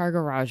 2-car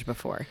garage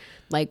before.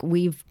 Like,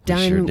 we've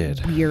done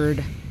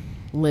weird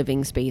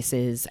living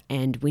spaces.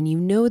 And when you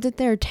know that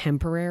they're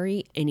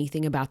temporary,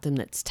 anything about them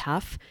that's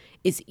tough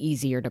is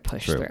easier to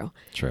push through.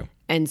 True.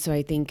 And so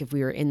I think if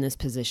we were in this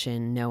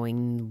position,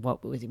 knowing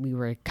what we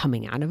were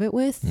coming out of it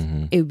with,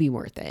 it would be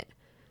worth it.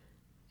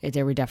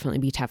 There would definitely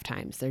be tough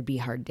times. There'd be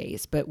hard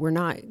days, but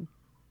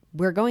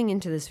we're going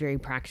into this very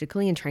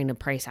practically and trying to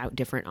price out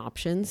different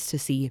options to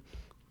see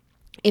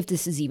if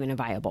this is even a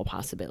viable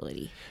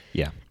possibility.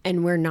 Yeah. And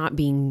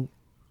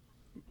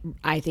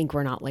I think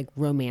we're not like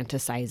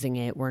romanticizing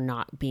it. We're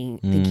not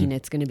thinking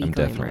it's going to be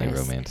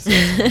glamorous. Definitely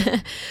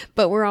romanticizing.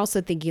 But we're also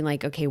thinking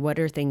like, okay, what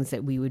are things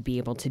that we would be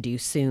able to do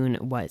soon?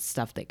 What's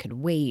stuff that could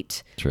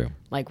wait? True.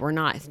 Like, we're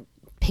not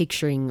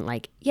picturing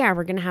like, yeah,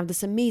 we're going to have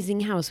this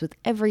amazing house with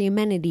every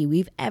amenity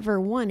we've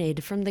ever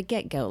wanted from the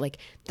get-go. Like,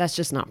 that's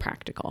just not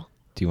practical.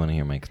 Do you want to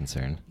hear my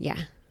concern?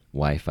 Yeah.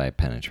 Wi-Fi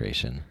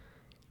penetration.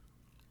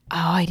 Oh,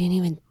 I didn't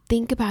even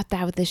think about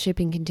that with the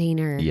shipping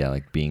container. Yeah,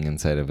 like being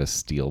inside of a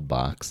steel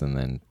box and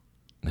then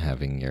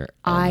having your...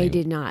 I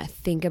did not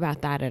think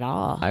about that at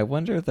all. I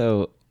wonder,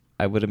 though,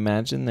 I would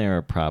imagine there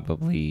are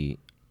probably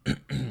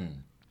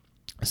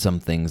some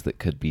things that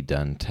could be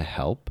done to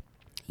help.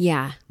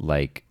 Yeah.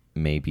 Like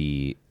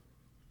maybe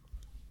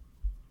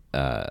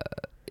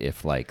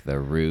if like the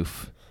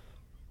roof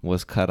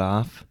was cut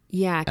off.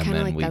 Yeah, kind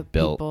of like the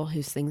built... people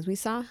whose things we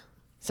saw.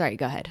 Sorry,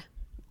 go ahead.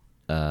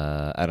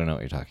 I don't know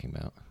what you're talking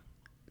about.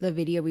 The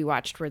video we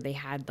watched where they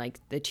had like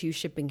the 2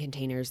 shipping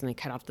containers and they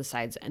cut off the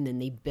sides and then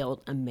they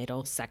built a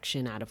middle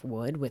section out of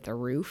wood with a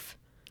roof.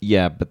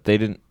 Yeah, but they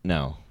didn't.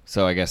 No.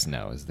 So I guess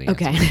no is the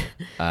answer.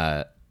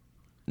 Okay.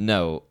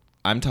 No,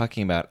 I'm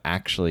talking about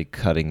actually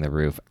cutting the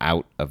roof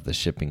out of the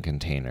shipping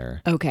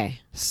container. Okay.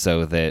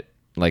 So that,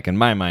 like, in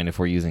my mind, if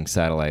we're using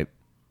satellite,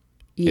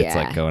 it's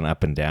like going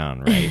up and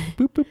down, right?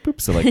 Boop, boop,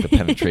 boop. So like the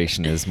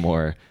penetration is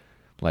more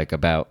like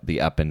about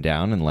the up and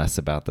down and less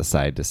about the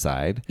side to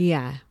side.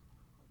 Yeah.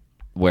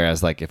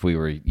 Whereas like if we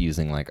were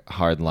using like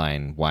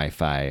hardline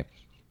Wi-Fi,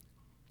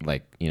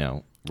 like,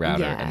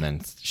 router and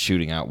then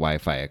shooting out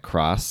Wi-Fi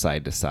across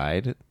side to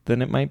side,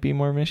 then it might be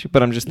more of an issue.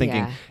 But I'm just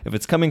thinking, if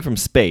it's coming from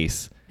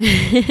space,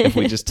 if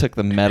we just took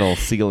the metal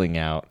ceiling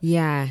out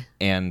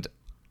and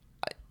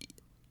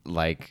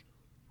like,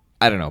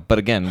 I don't know. But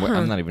again,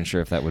 I'm not even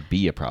sure if that would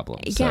be a problem.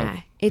 So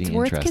it's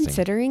worth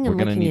considering and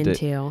looking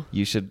into.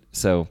 You should.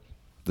 So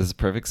this is a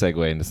perfect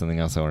segue into something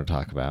else I want to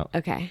talk about.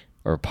 Okay.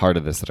 Or part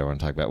of this that I want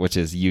to talk about, which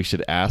is you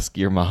should ask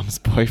your mom's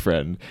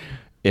boyfriend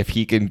if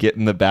he can get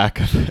in the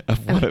back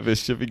of one of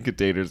his shipping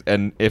containers,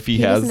 and if he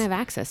has... doesn't have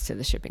access to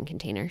the shipping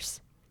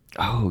containers.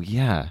 Oh,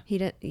 yeah.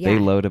 They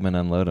load him and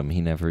unload him. He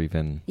never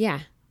even... Yeah.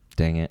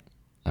 Dang it.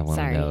 I want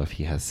to know if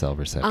he has cell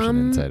reception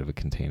inside of a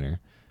container.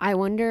 I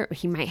wonder,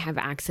 he might have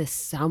access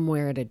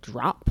somewhere at a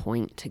drop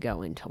point to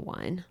go into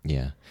one.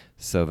 Yeah.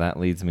 So that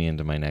leads me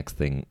into my next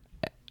thing,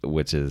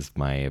 which is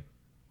my...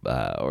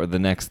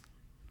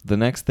 The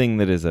next thing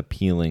that is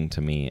appealing to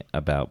me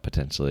about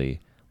potentially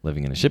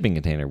living in a shipping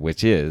container,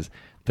 which is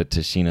that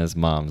Tashina's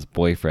mom's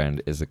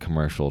boyfriend is a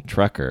commercial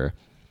trucker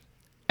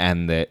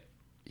and that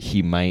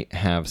he might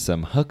have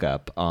some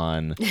hookup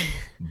on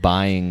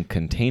buying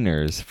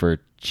containers for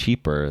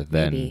cheaper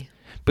than... Maybe.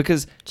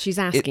 Because... She's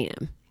asking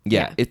him.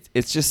 Yeah.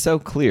 It's just so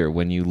clear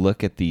when you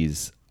look at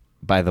these...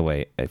 By the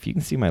way, if you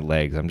can see my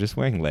legs, I'm just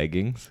wearing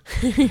leggings.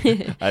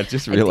 I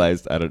just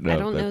realized, I don't know. I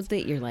don't know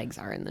that your legs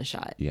are in the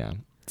shot. Yeah.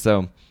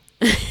 So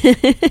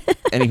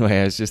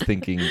anyway, I was just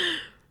thinking,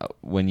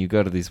 when you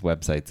go to these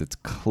websites, it's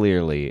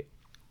clearly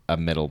a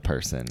middle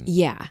person.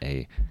 Yeah.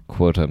 A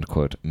quote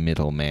unquote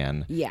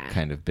middleman Yeah.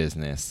 kind of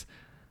business.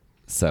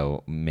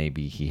 So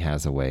maybe he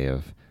has a way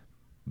of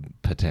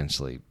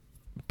potentially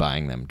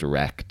buying them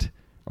direct,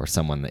 or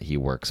someone that he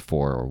works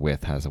for or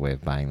with has a way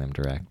of buying them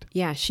direct.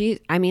 Yeah, I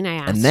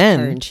asked then-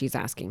 her and she's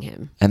asking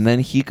him. And then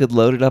he could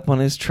load it up on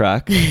his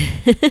truck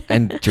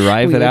and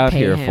drive We it would out pay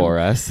here him. for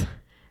us.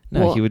 No,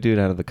 Well- he would do it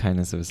out of the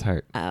kindness of his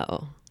heart.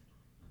 Oh.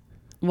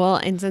 Well,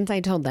 and since I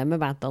told them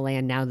about the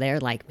land, now they're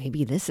like,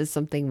 maybe this is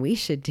something we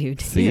should do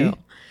too. See?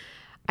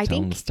 I Tell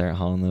him think to start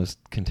hauling those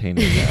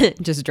containers out.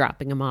 just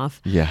dropping them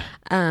off. Yeah.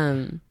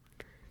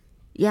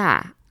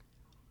 Yeah.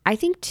 I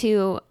think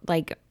too,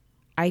 like,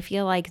 I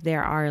feel like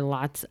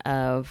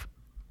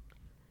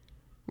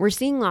we're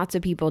seeing lots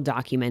of people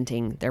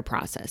documenting their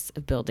process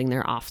of building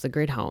their off the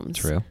grid homes.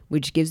 True.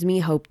 Which gives me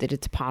hope that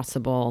it's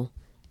possible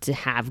to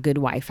have good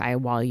Wi-Fi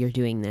while you're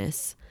doing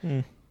this.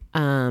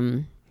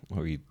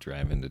 Or you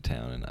drive into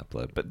town and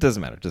upload. But it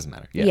doesn't matter.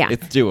 Yeah. Yeah.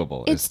 It's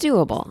doable. It's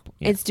doable.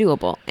 Yeah. It's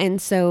doable.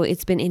 And so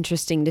it's been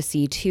interesting to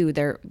see too.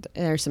 There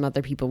are some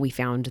other people we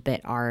found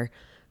that are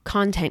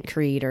content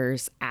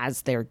creators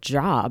as their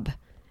job.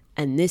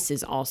 And this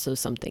is also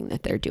something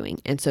that they're doing.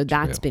 And so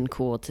that's True. been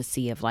cool to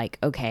see of like,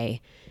 okay,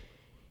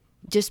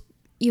 just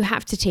you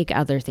have to take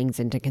other things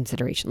into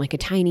consideration. Like a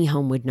tiny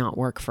home would not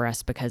work for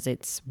us because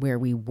it's where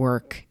we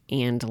work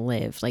and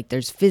live. Like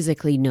there's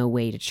physically no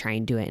way to try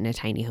and do it in a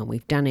tiny home.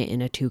 We've done it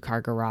in a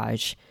 2-car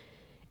garage.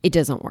 It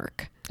doesn't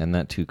work. And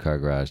that 2-car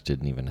garage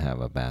didn't even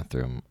have a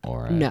bathroom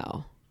or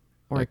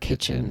a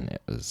kitchen.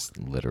 It was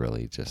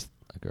literally just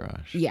a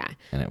garage. Yeah.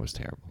 And it was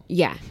terrible.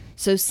 Yeah.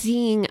 So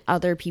seeing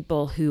other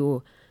people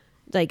who,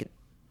 like,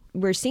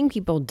 we're seeing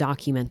people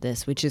document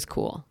this, which is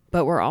cool,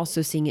 but we're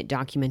also seeing it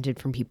documented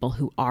from people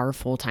who are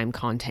full-time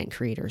content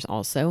creators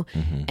also.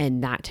 Mm-hmm.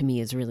 And that to me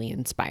is really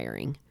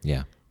inspiring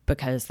Yeah.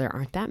 because there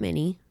aren't that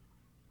many,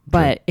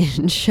 but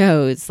it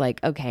shows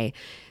like, okay,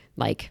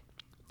 like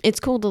it's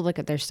cool to look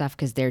at their stuff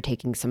because they're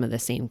taking some of the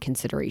same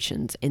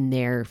considerations in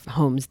their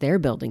homes they're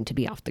building to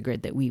be off the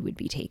grid that we would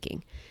be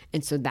taking.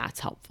 And so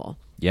that's helpful.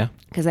 Yeah.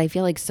 Because I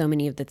feel like so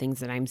many of the things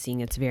that I'm seeing,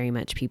 it's very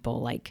much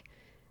people like,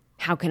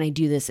 how can I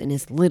do this in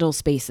as little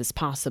space as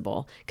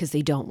possible? Because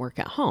they don't work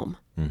at home.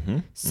 Mm-hmm.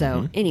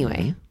 So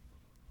anyway,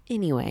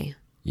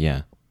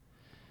 Yeah.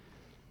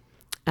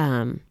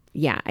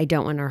 yeah, I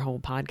don't want our whole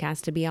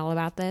podcast to be all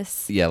about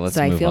this. Yeah, let's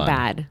So I move feel on.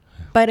 bad.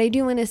 But I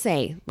do want to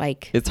say,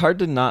 like, It's hard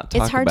to not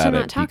talk It's hard about to it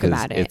not talk because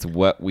about it. it's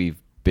what we've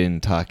been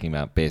talking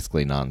about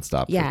basically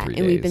nonstop yeah, for 3 days.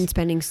 and we've been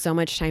spending so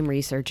much time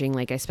researching.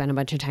 Like I spent a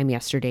bunch of time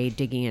yesterday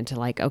digging into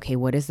like, okay,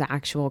 what is the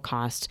actual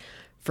cost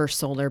for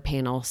solar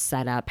panel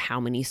setup? How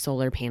many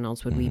solar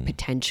panels would we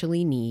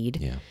potentially need?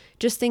 Yeah.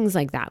 Just things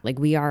like that. Like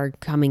we are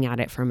coming at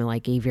it from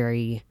like a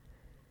very,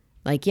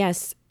 like,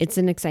 yes, it's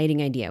an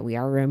exciting idea. We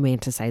are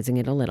romanticizing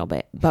it a little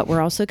bit, but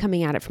we're also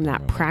coming at it from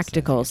that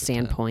practical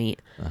standpoint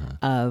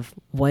of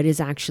what is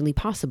actually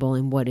possible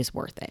and what is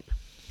worth it.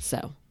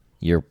 So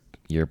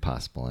You're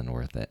possible and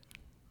worth it.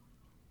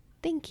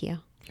 thank you.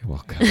 You're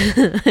welcome.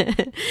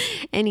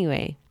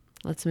 Anyway,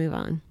 let's move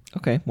on.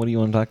 Okay, what do you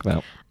want to talk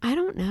about? I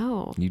don't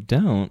know. You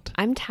don't.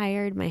 I'm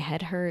tired. My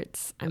head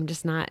hurts. I'm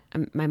just not,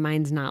 my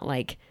mind's not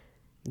like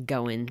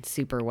going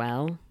super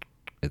well.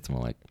 It's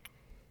more like,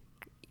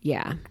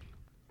 Yeah.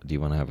 do you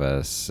want to have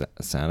a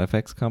sound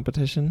effects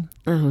competition?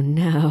 Oh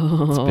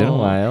no. It's been a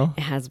while.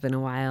 It has been a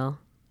while.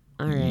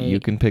 All right. You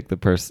can pick the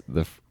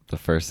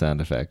first sound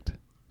effect.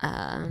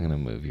 I'm going to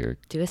move your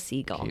do a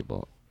seagull.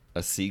 cable.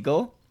 A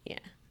seagull? Yeah.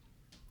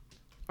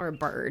 Or a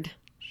bird.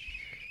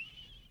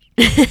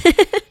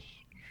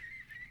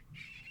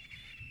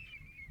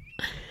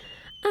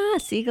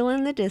 Seagull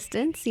in the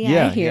distance.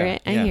 Yeah, I hear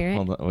it. I hear it.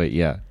 Hold on. Wait,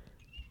 yeah.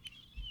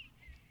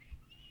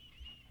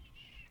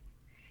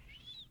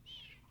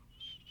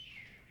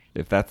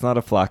 If that's not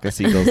a flock of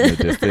seagulls in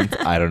the distance,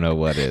 I don't know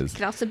what is. It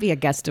could also be a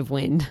gust of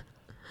wind.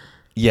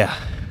 Yeah.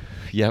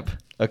 Yep.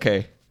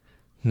 Okay.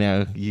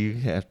 Now you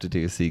have to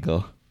do a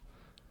seagull.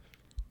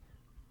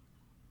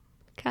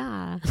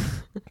 Ka.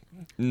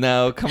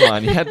 No, come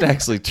on. You had to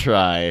actually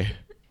try.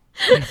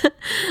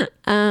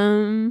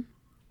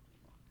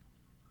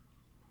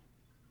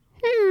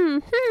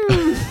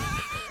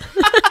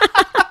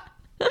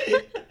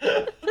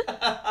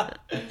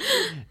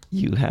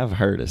 You have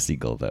heard a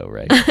seagull though,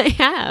 right? I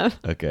have.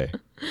 Okay.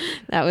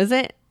 That was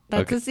it.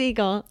 That's Okay. a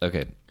seagull.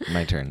 Okay.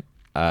 My turn.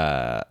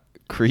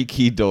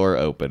 Creaky door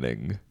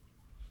opening.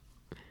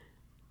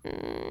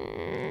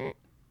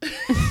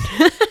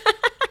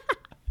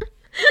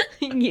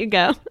 You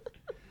go.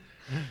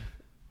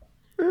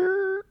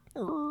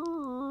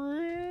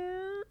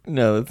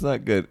 No, that's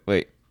not good.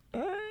 Wait.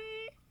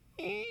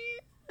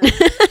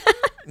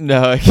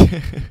 No, I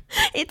can't.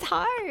 It's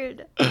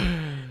hard.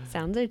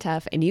 Sounds are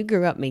tough. And you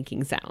grew up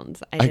making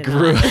sounds. I did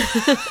grew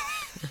not. up.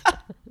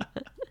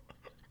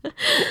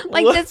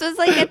 Like What? this was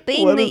like a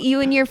thing What that is-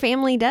 you and your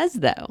family does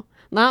though.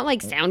 Not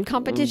like sound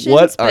competitions.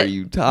 What are but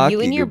you talking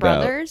You and your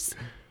about? brothers.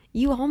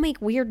 You all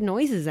make weird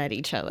noises at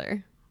each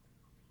other.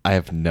 I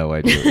have no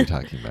idea what you're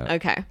talking about.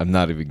 Okay. I'm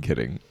not even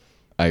kidding.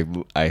 I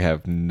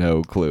have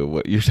no clue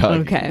what you're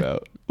talking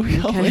about.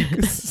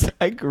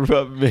 I grew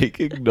up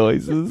making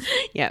noises.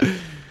 Yep.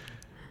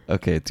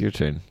 Okay, it's your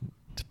turn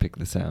to pick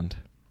the sound.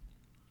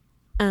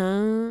 I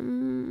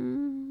don't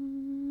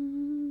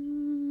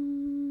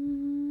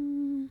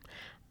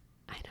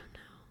know.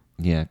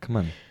 Yeah, come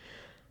on.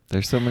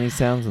 There's so many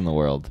sounds in the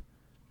world.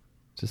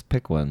 Just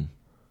pick one.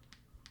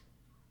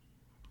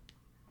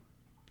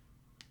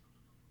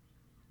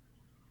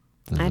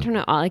 I don't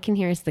know. All I can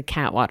hear is the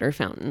cat water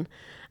fountain.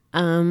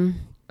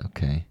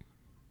 Okay.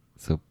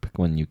 So pick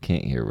one you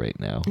can't hear right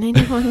now. I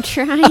know. I'm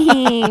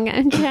trying.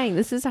 I'm trying.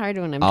 This is hard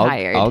when I'm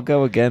tired. I'll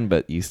go again,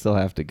 but you still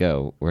have to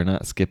go. We're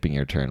not skipping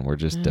your turn. We're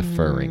just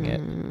deferring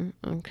it.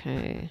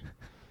 Okay.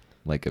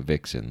 Like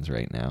evictions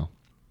right now.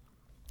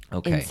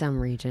 Okay. In some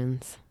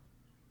regions.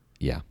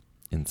 Yeah,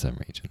 in some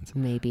regions.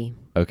 Maybe.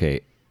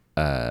 Okay.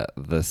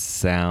 The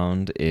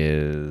sound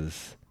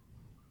is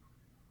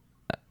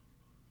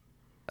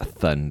a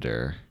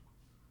thunder.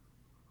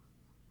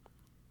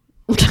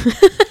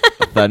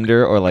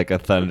 Thunder or like a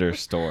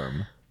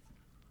thunderstorm.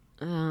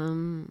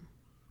 I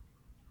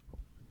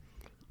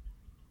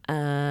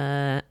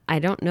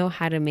don't know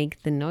how to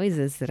make the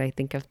noises that I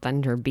think of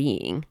thunder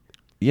being.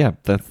 Yeah,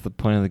 that's the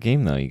point of the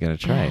game though. You gotta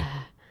try.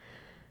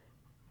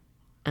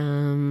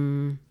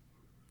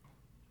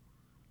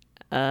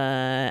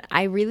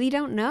 I really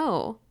don't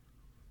know.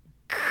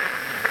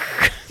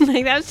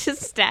 Like that's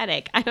just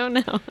static. I don't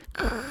know.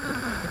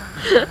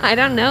 I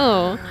don't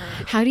know.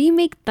 How do you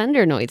make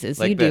thunder noises?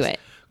 Like you do this. it.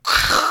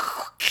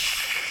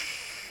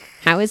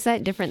 How is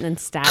that different than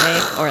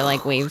static or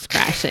like waves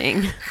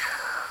crashing?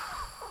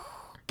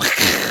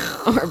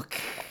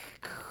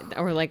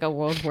 or like a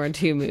World War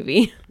II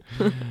movie.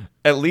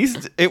 At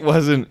least it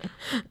wasn't.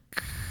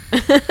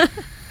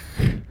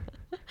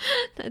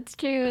 That's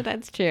true.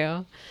 That's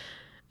true.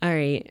 All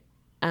right.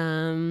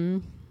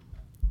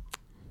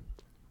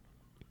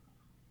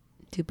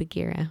 To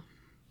Bagheera.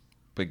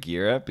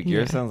 Bagheera?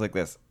 Bagheera Yeah. sounds like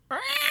this.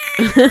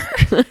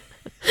 The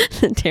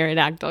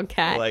pterodactyl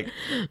cat.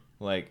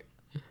 Like.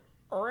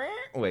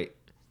 Wait.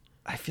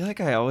 I feel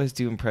like I always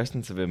do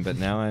impressions of him, but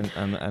now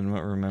I'm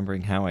not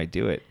remembering how I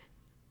do it.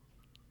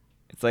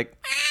 It's like.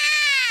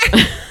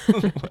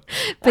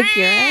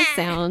 Bagheera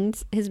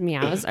sounds, his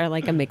meows are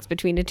like a mix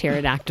between a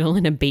pterodactyl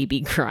and a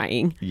baby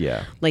crying.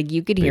 Yeah. Like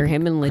you could hear Baby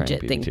him and crying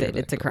legit baby think that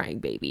it's a pterodactyl. crying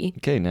baby.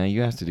 Okay, now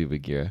you have to do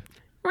Bagheera.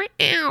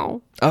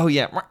 Meow. Oh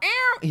yeah,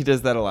 he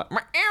does that a lot.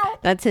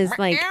 That's his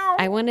like,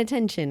 I want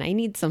attention. I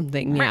need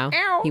something. Meow.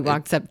 He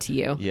walks up to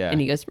you. Yeah. And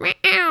he goes,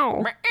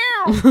 meow.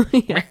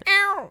 Yeah.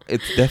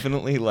 It's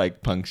definitely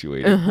like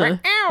punctuated.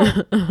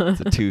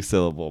 It's a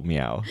 2-syllable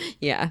meow.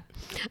 Yeah.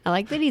 I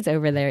like that he's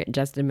over there.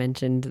 Justin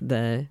mentioned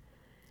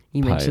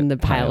you mentioned the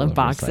pile of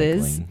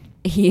boxes. recycling.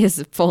 He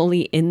is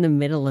fully in the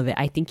middle of it.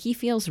 I think he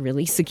feels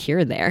really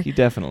secure there. He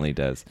definitely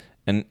does.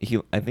 And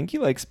I think he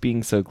likes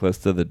being so close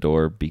to the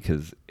door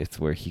because it's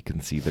where he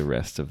can see the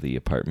rest of the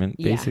apartment,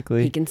 Yeah,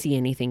 basically. he can see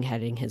anything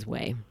heading his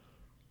way.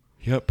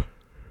 Yep.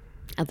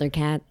 Other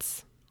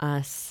cats,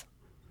 us,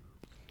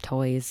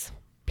 toys.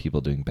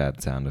 People doing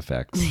bad sound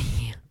effects.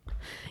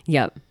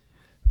 Yep.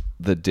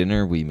 The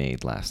dinner we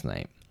made last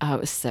night Oh,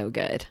 it was so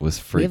good. was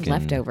freaking... We have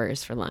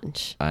leftovers for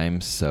lunch.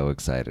 I'm so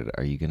excited.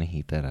 Are you going to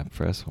heat that up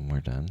for us when we're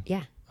done?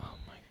 Yeah. Oh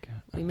my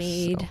God. We I'm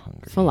made so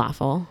hungry.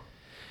 falafel.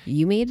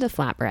 You made the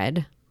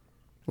flatbread,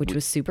 which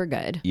was super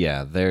good.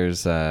 Yeah,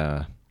 there's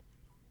a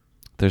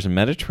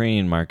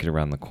Mediterranean market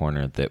around the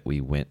corner that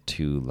we went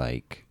to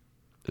like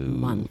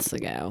Months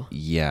ago.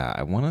 Yeah,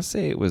 I want to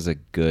say it was a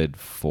good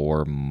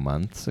 4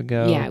 months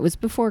ago. Yeah, it was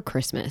before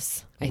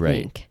Christmas, I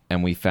think.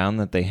 And we found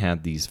that they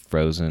had these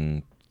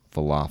frozen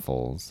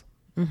falafels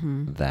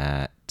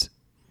that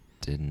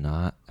did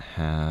not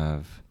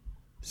have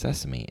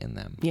sesame in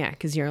them. Yeah,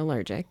 because you're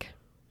allergic.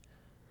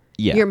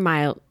 Yeah.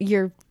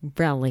 You're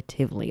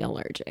relatively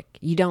allergic.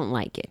 You don't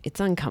like it. It's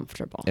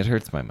uncomfortable. It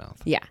hurts my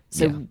mouth. Yeah.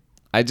 So,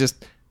 Yeah.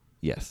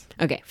 Yes.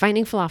 okay,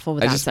 finding falafel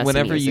without sesame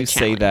whenever is a you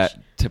say challenge. that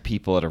to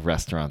people at a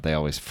restaurant, they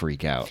always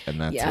freak out.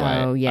 And that's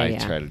why I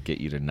try to get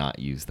you to not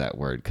use that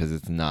word because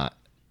it's not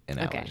an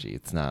allergy.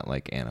 It's not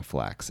like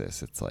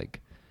anaphylaxis. It's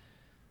like,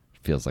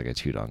 feels like I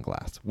chewed on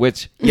glass.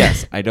 Which,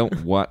 yes, I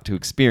don't want to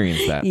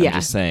experience that. Yeah. I'm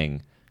just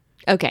saying.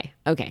 Okay.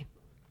 Not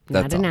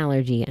That's an all.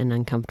 allergy, an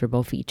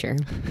uncomfortable feature.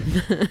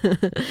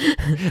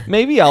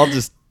 Maybe I'll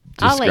just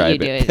I'll describe let you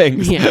do it.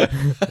 Thanks.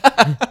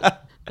 Yeah.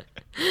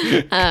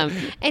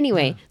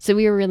 Anyway, so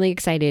we were really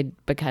excited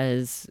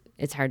because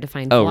it's hard to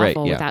find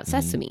falafel without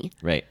sesame.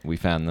 Right. We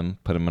found them,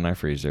 put them in our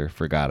freezer,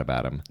 forgot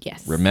about them.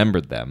 Yes.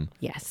 Remembered them.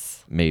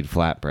 Yes. Made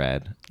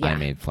flatbread. Yeah. I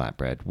made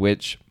flatbread,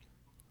 which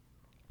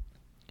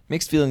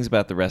mixed feelings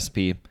about the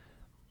recipe.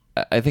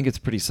 I think it's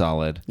pretty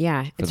solid.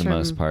 Yeah. For It's the from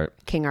most part.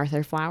 King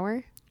Arthur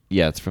flour.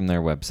 Yeah, it's from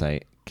their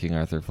website, King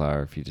Arthur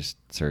Flour. If you just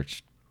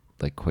search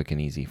like quick and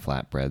easy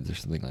flatbreads or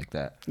something like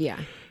that, Yeah.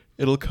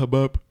 it'll come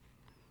up.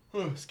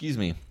 Oh, excuse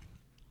me.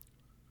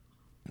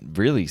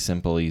 Really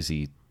simple,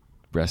 easy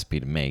recipe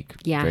to make.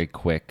 Yeah. Very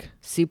quick.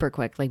 Super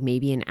quick, like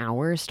maybe an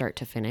hour start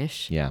to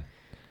finish. Yeah.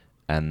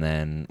 And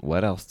then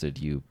what else did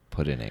you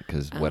put in it?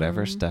 Because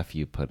whatever stuff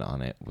you put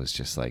on it was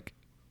just like,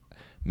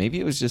 maybe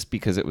it was just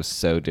because it was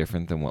so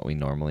different than what we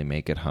normally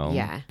make at home.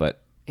 Yeah.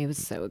 But It was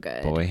so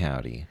good. boy,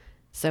 howdy.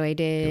 So I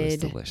It was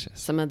did delicious.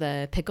 some of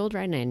the pickled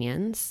red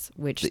onions,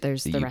 which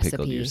there's the you recipe.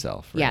 pickled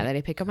yourself, Yeah, right? that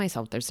I pick up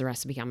myself. There's the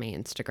recipe on my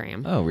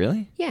Instagram. Oh,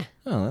 really? Yeah.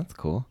 Oh, that's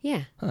cool.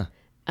 Yeah. Huh.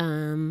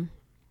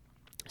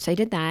 So I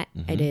did that.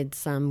 I did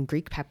some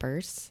Greek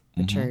peppers,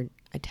 which are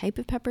a type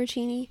of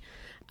pepperoncini.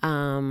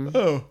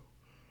 Oh,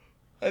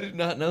 I did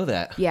not know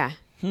that. Yeah.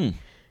 And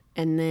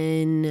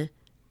then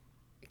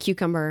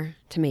cucumber,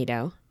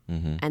 tomato.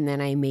 And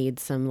then I made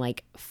some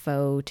like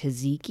faux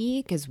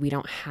tzatziki because we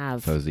don't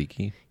have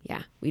Tzatziki.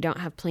 Yeah, we don't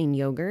have plain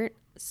yogurt,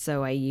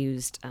 so I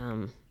used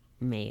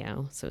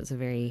mayo. So it's a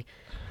very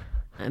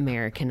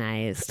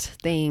Americanized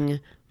thing.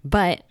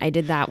 But I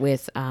did that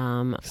with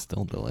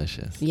Still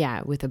delicious.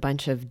 with a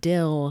bunch of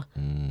dill,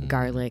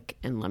 garlic,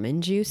 and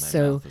lemon juice. My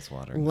so mouth is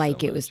watering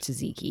like so it was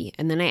tzatziki.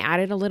 And then I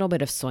added a little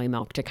bit of soy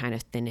milk to kind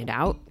of thin it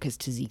out because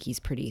tzatziki's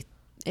pretty.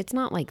 It's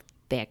not like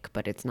thick,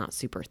 but it's not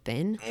super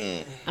thin.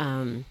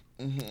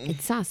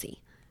 It's saucy.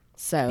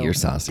 So You're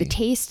saucy. The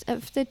taste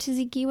of the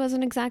tzatziki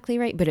wasn't exactly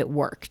right, but it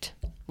worked.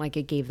 Like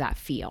it gave that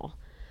feel.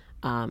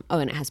 And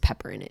it has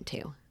pepper in it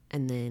too.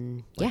 And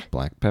then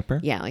Black pepper?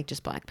 like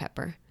just black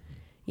pepper.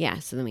 Yeah.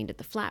 So then we did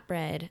the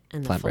flatbread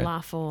and the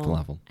Flatbread.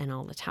 falafel and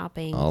all the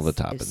toppings. All the It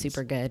toppings. was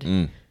super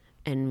good.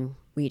 And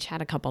we each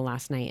had a couple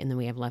last night, and then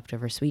we have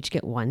leftovers. So we each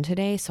get one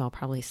today. So I'll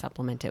probably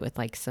supplement it with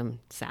like some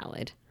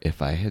salad.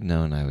 If I had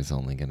known I was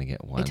only going to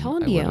get one,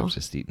 told I would you. have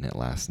just eaten it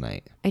last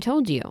night. I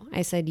told you.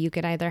 I said you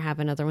could either have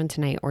another one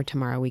tonight or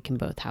tomorrow we can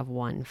both have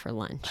one for I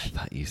lunch.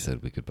 thought you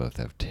said we could both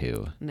have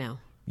two. No.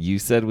 You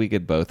said we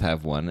could both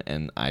have one,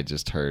 and I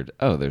just heard,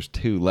 oh, there's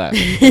two left.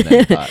 And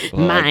then thought,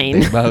 well,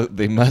 Mine.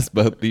 They must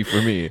both be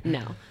for me.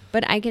 No.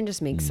 But I can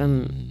just make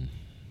some,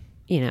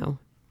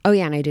 Oh,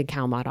 yeah. And I did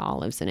Kalamata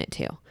olives in it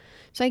too.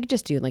 So I could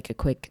just do like a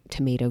quick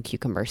tomato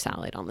cucumber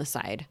salad on the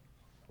side.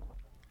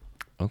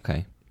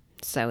 Okay.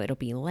 So it'll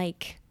be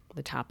like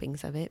the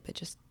toppings of it, but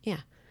just, yeah.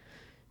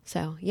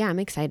 So, yeah, I'm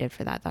excited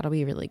for that. That'll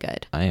be really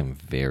good. I am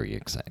very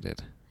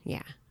excited.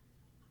 Yeah.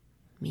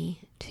 Me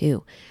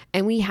too.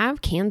 And we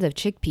have cans of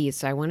chickpeas,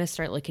 so I want to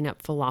start looking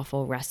up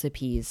falafel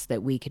recipes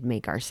that we could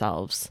make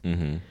ourselves.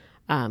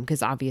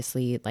 Because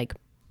obviously, like,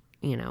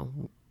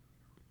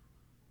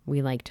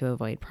 we like to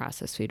avoid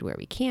processed food where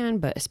we can,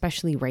 but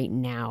especially right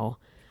now,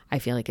 I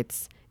feel like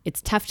it's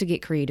tough to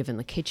get creative in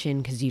the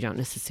kitchen because you don't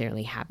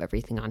necessarily have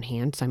everything on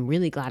hand. So I'm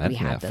really glad I we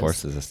think have that those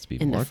forces us to be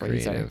in the more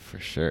freezer. creative, for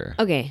sure.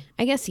 Okay,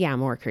 I guess,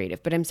 more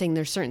creative. But I'm saying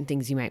there's certain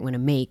things you might want to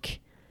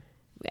make,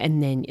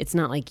 and then it's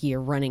not like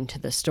you're running to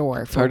the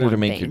store It's for harder to one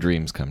make thing. your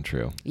dreams come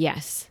true.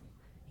 Yes,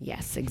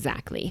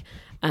 exactly.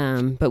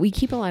 But we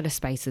keep a lot of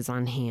spices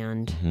on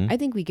hand. I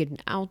think we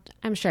could,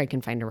 I'm sure I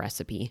can find a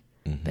recipe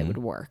that would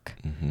work.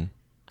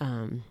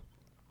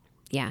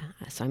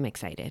 So I'm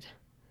excited.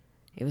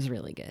 It was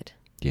really good.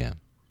 Yeah,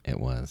 it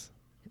was.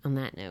 On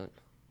that note,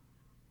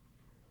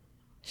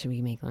 should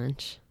we make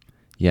lunch?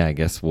 Yeah, I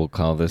guess we'll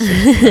call this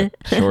a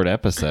short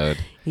episode.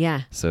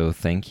 Yeah. So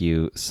thank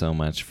you so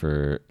much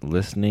for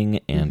listening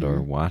and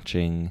or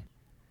watching.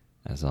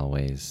 As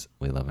always,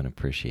 we love and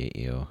appreciate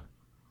you.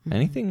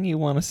 Anything you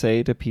want to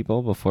say to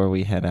people before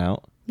we head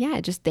out? Yeah,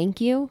 just thank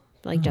you.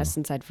 Like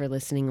Justin said, for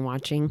listening and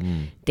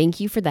watching. Thank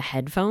you for the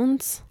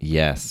headphones.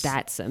 Yes.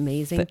 That's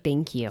amazing.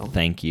 Thank you.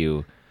 Thank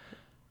you.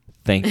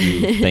 Thank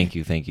you. Thank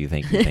you. Thank you.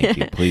 Thank you. Thank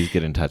you. Please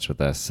get in touch with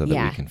us so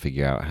that we can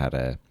figure out how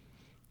to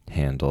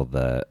handle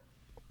the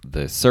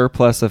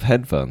surplus of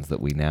headphones that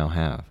we now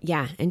have.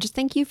 Yeah. And just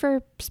thank you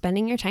for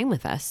spending your time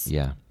with us.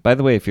 Yeah. By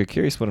the way, if you're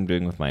curious what I'm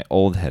doing with my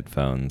old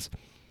headphones,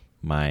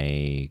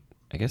 I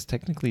guess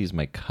technically he's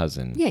my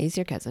cousin. Yeah, he's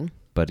your cousin.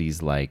 But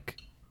he's like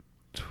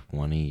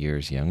 20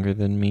 years younger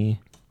than me.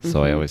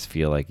 So I always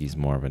feel like he's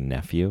more of a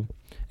nephew.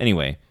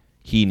 Anyway,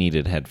 he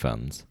needed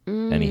headphones.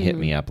 And he hit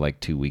me up like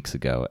 2 weeks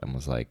ago and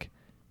was like,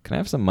 can I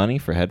have some money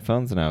for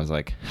headphones? And I was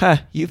like,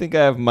 you think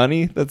I have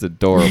money? That's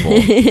adorable.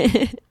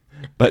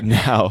 But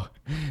now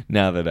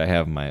that I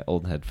have my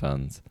old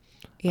headphones,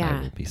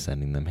 I will be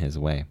sending them his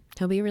way.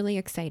 He'll be really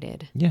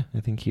excited. Yeah,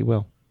 I think he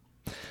will.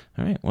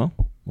 All right. Well,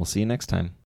 we'll see you next time.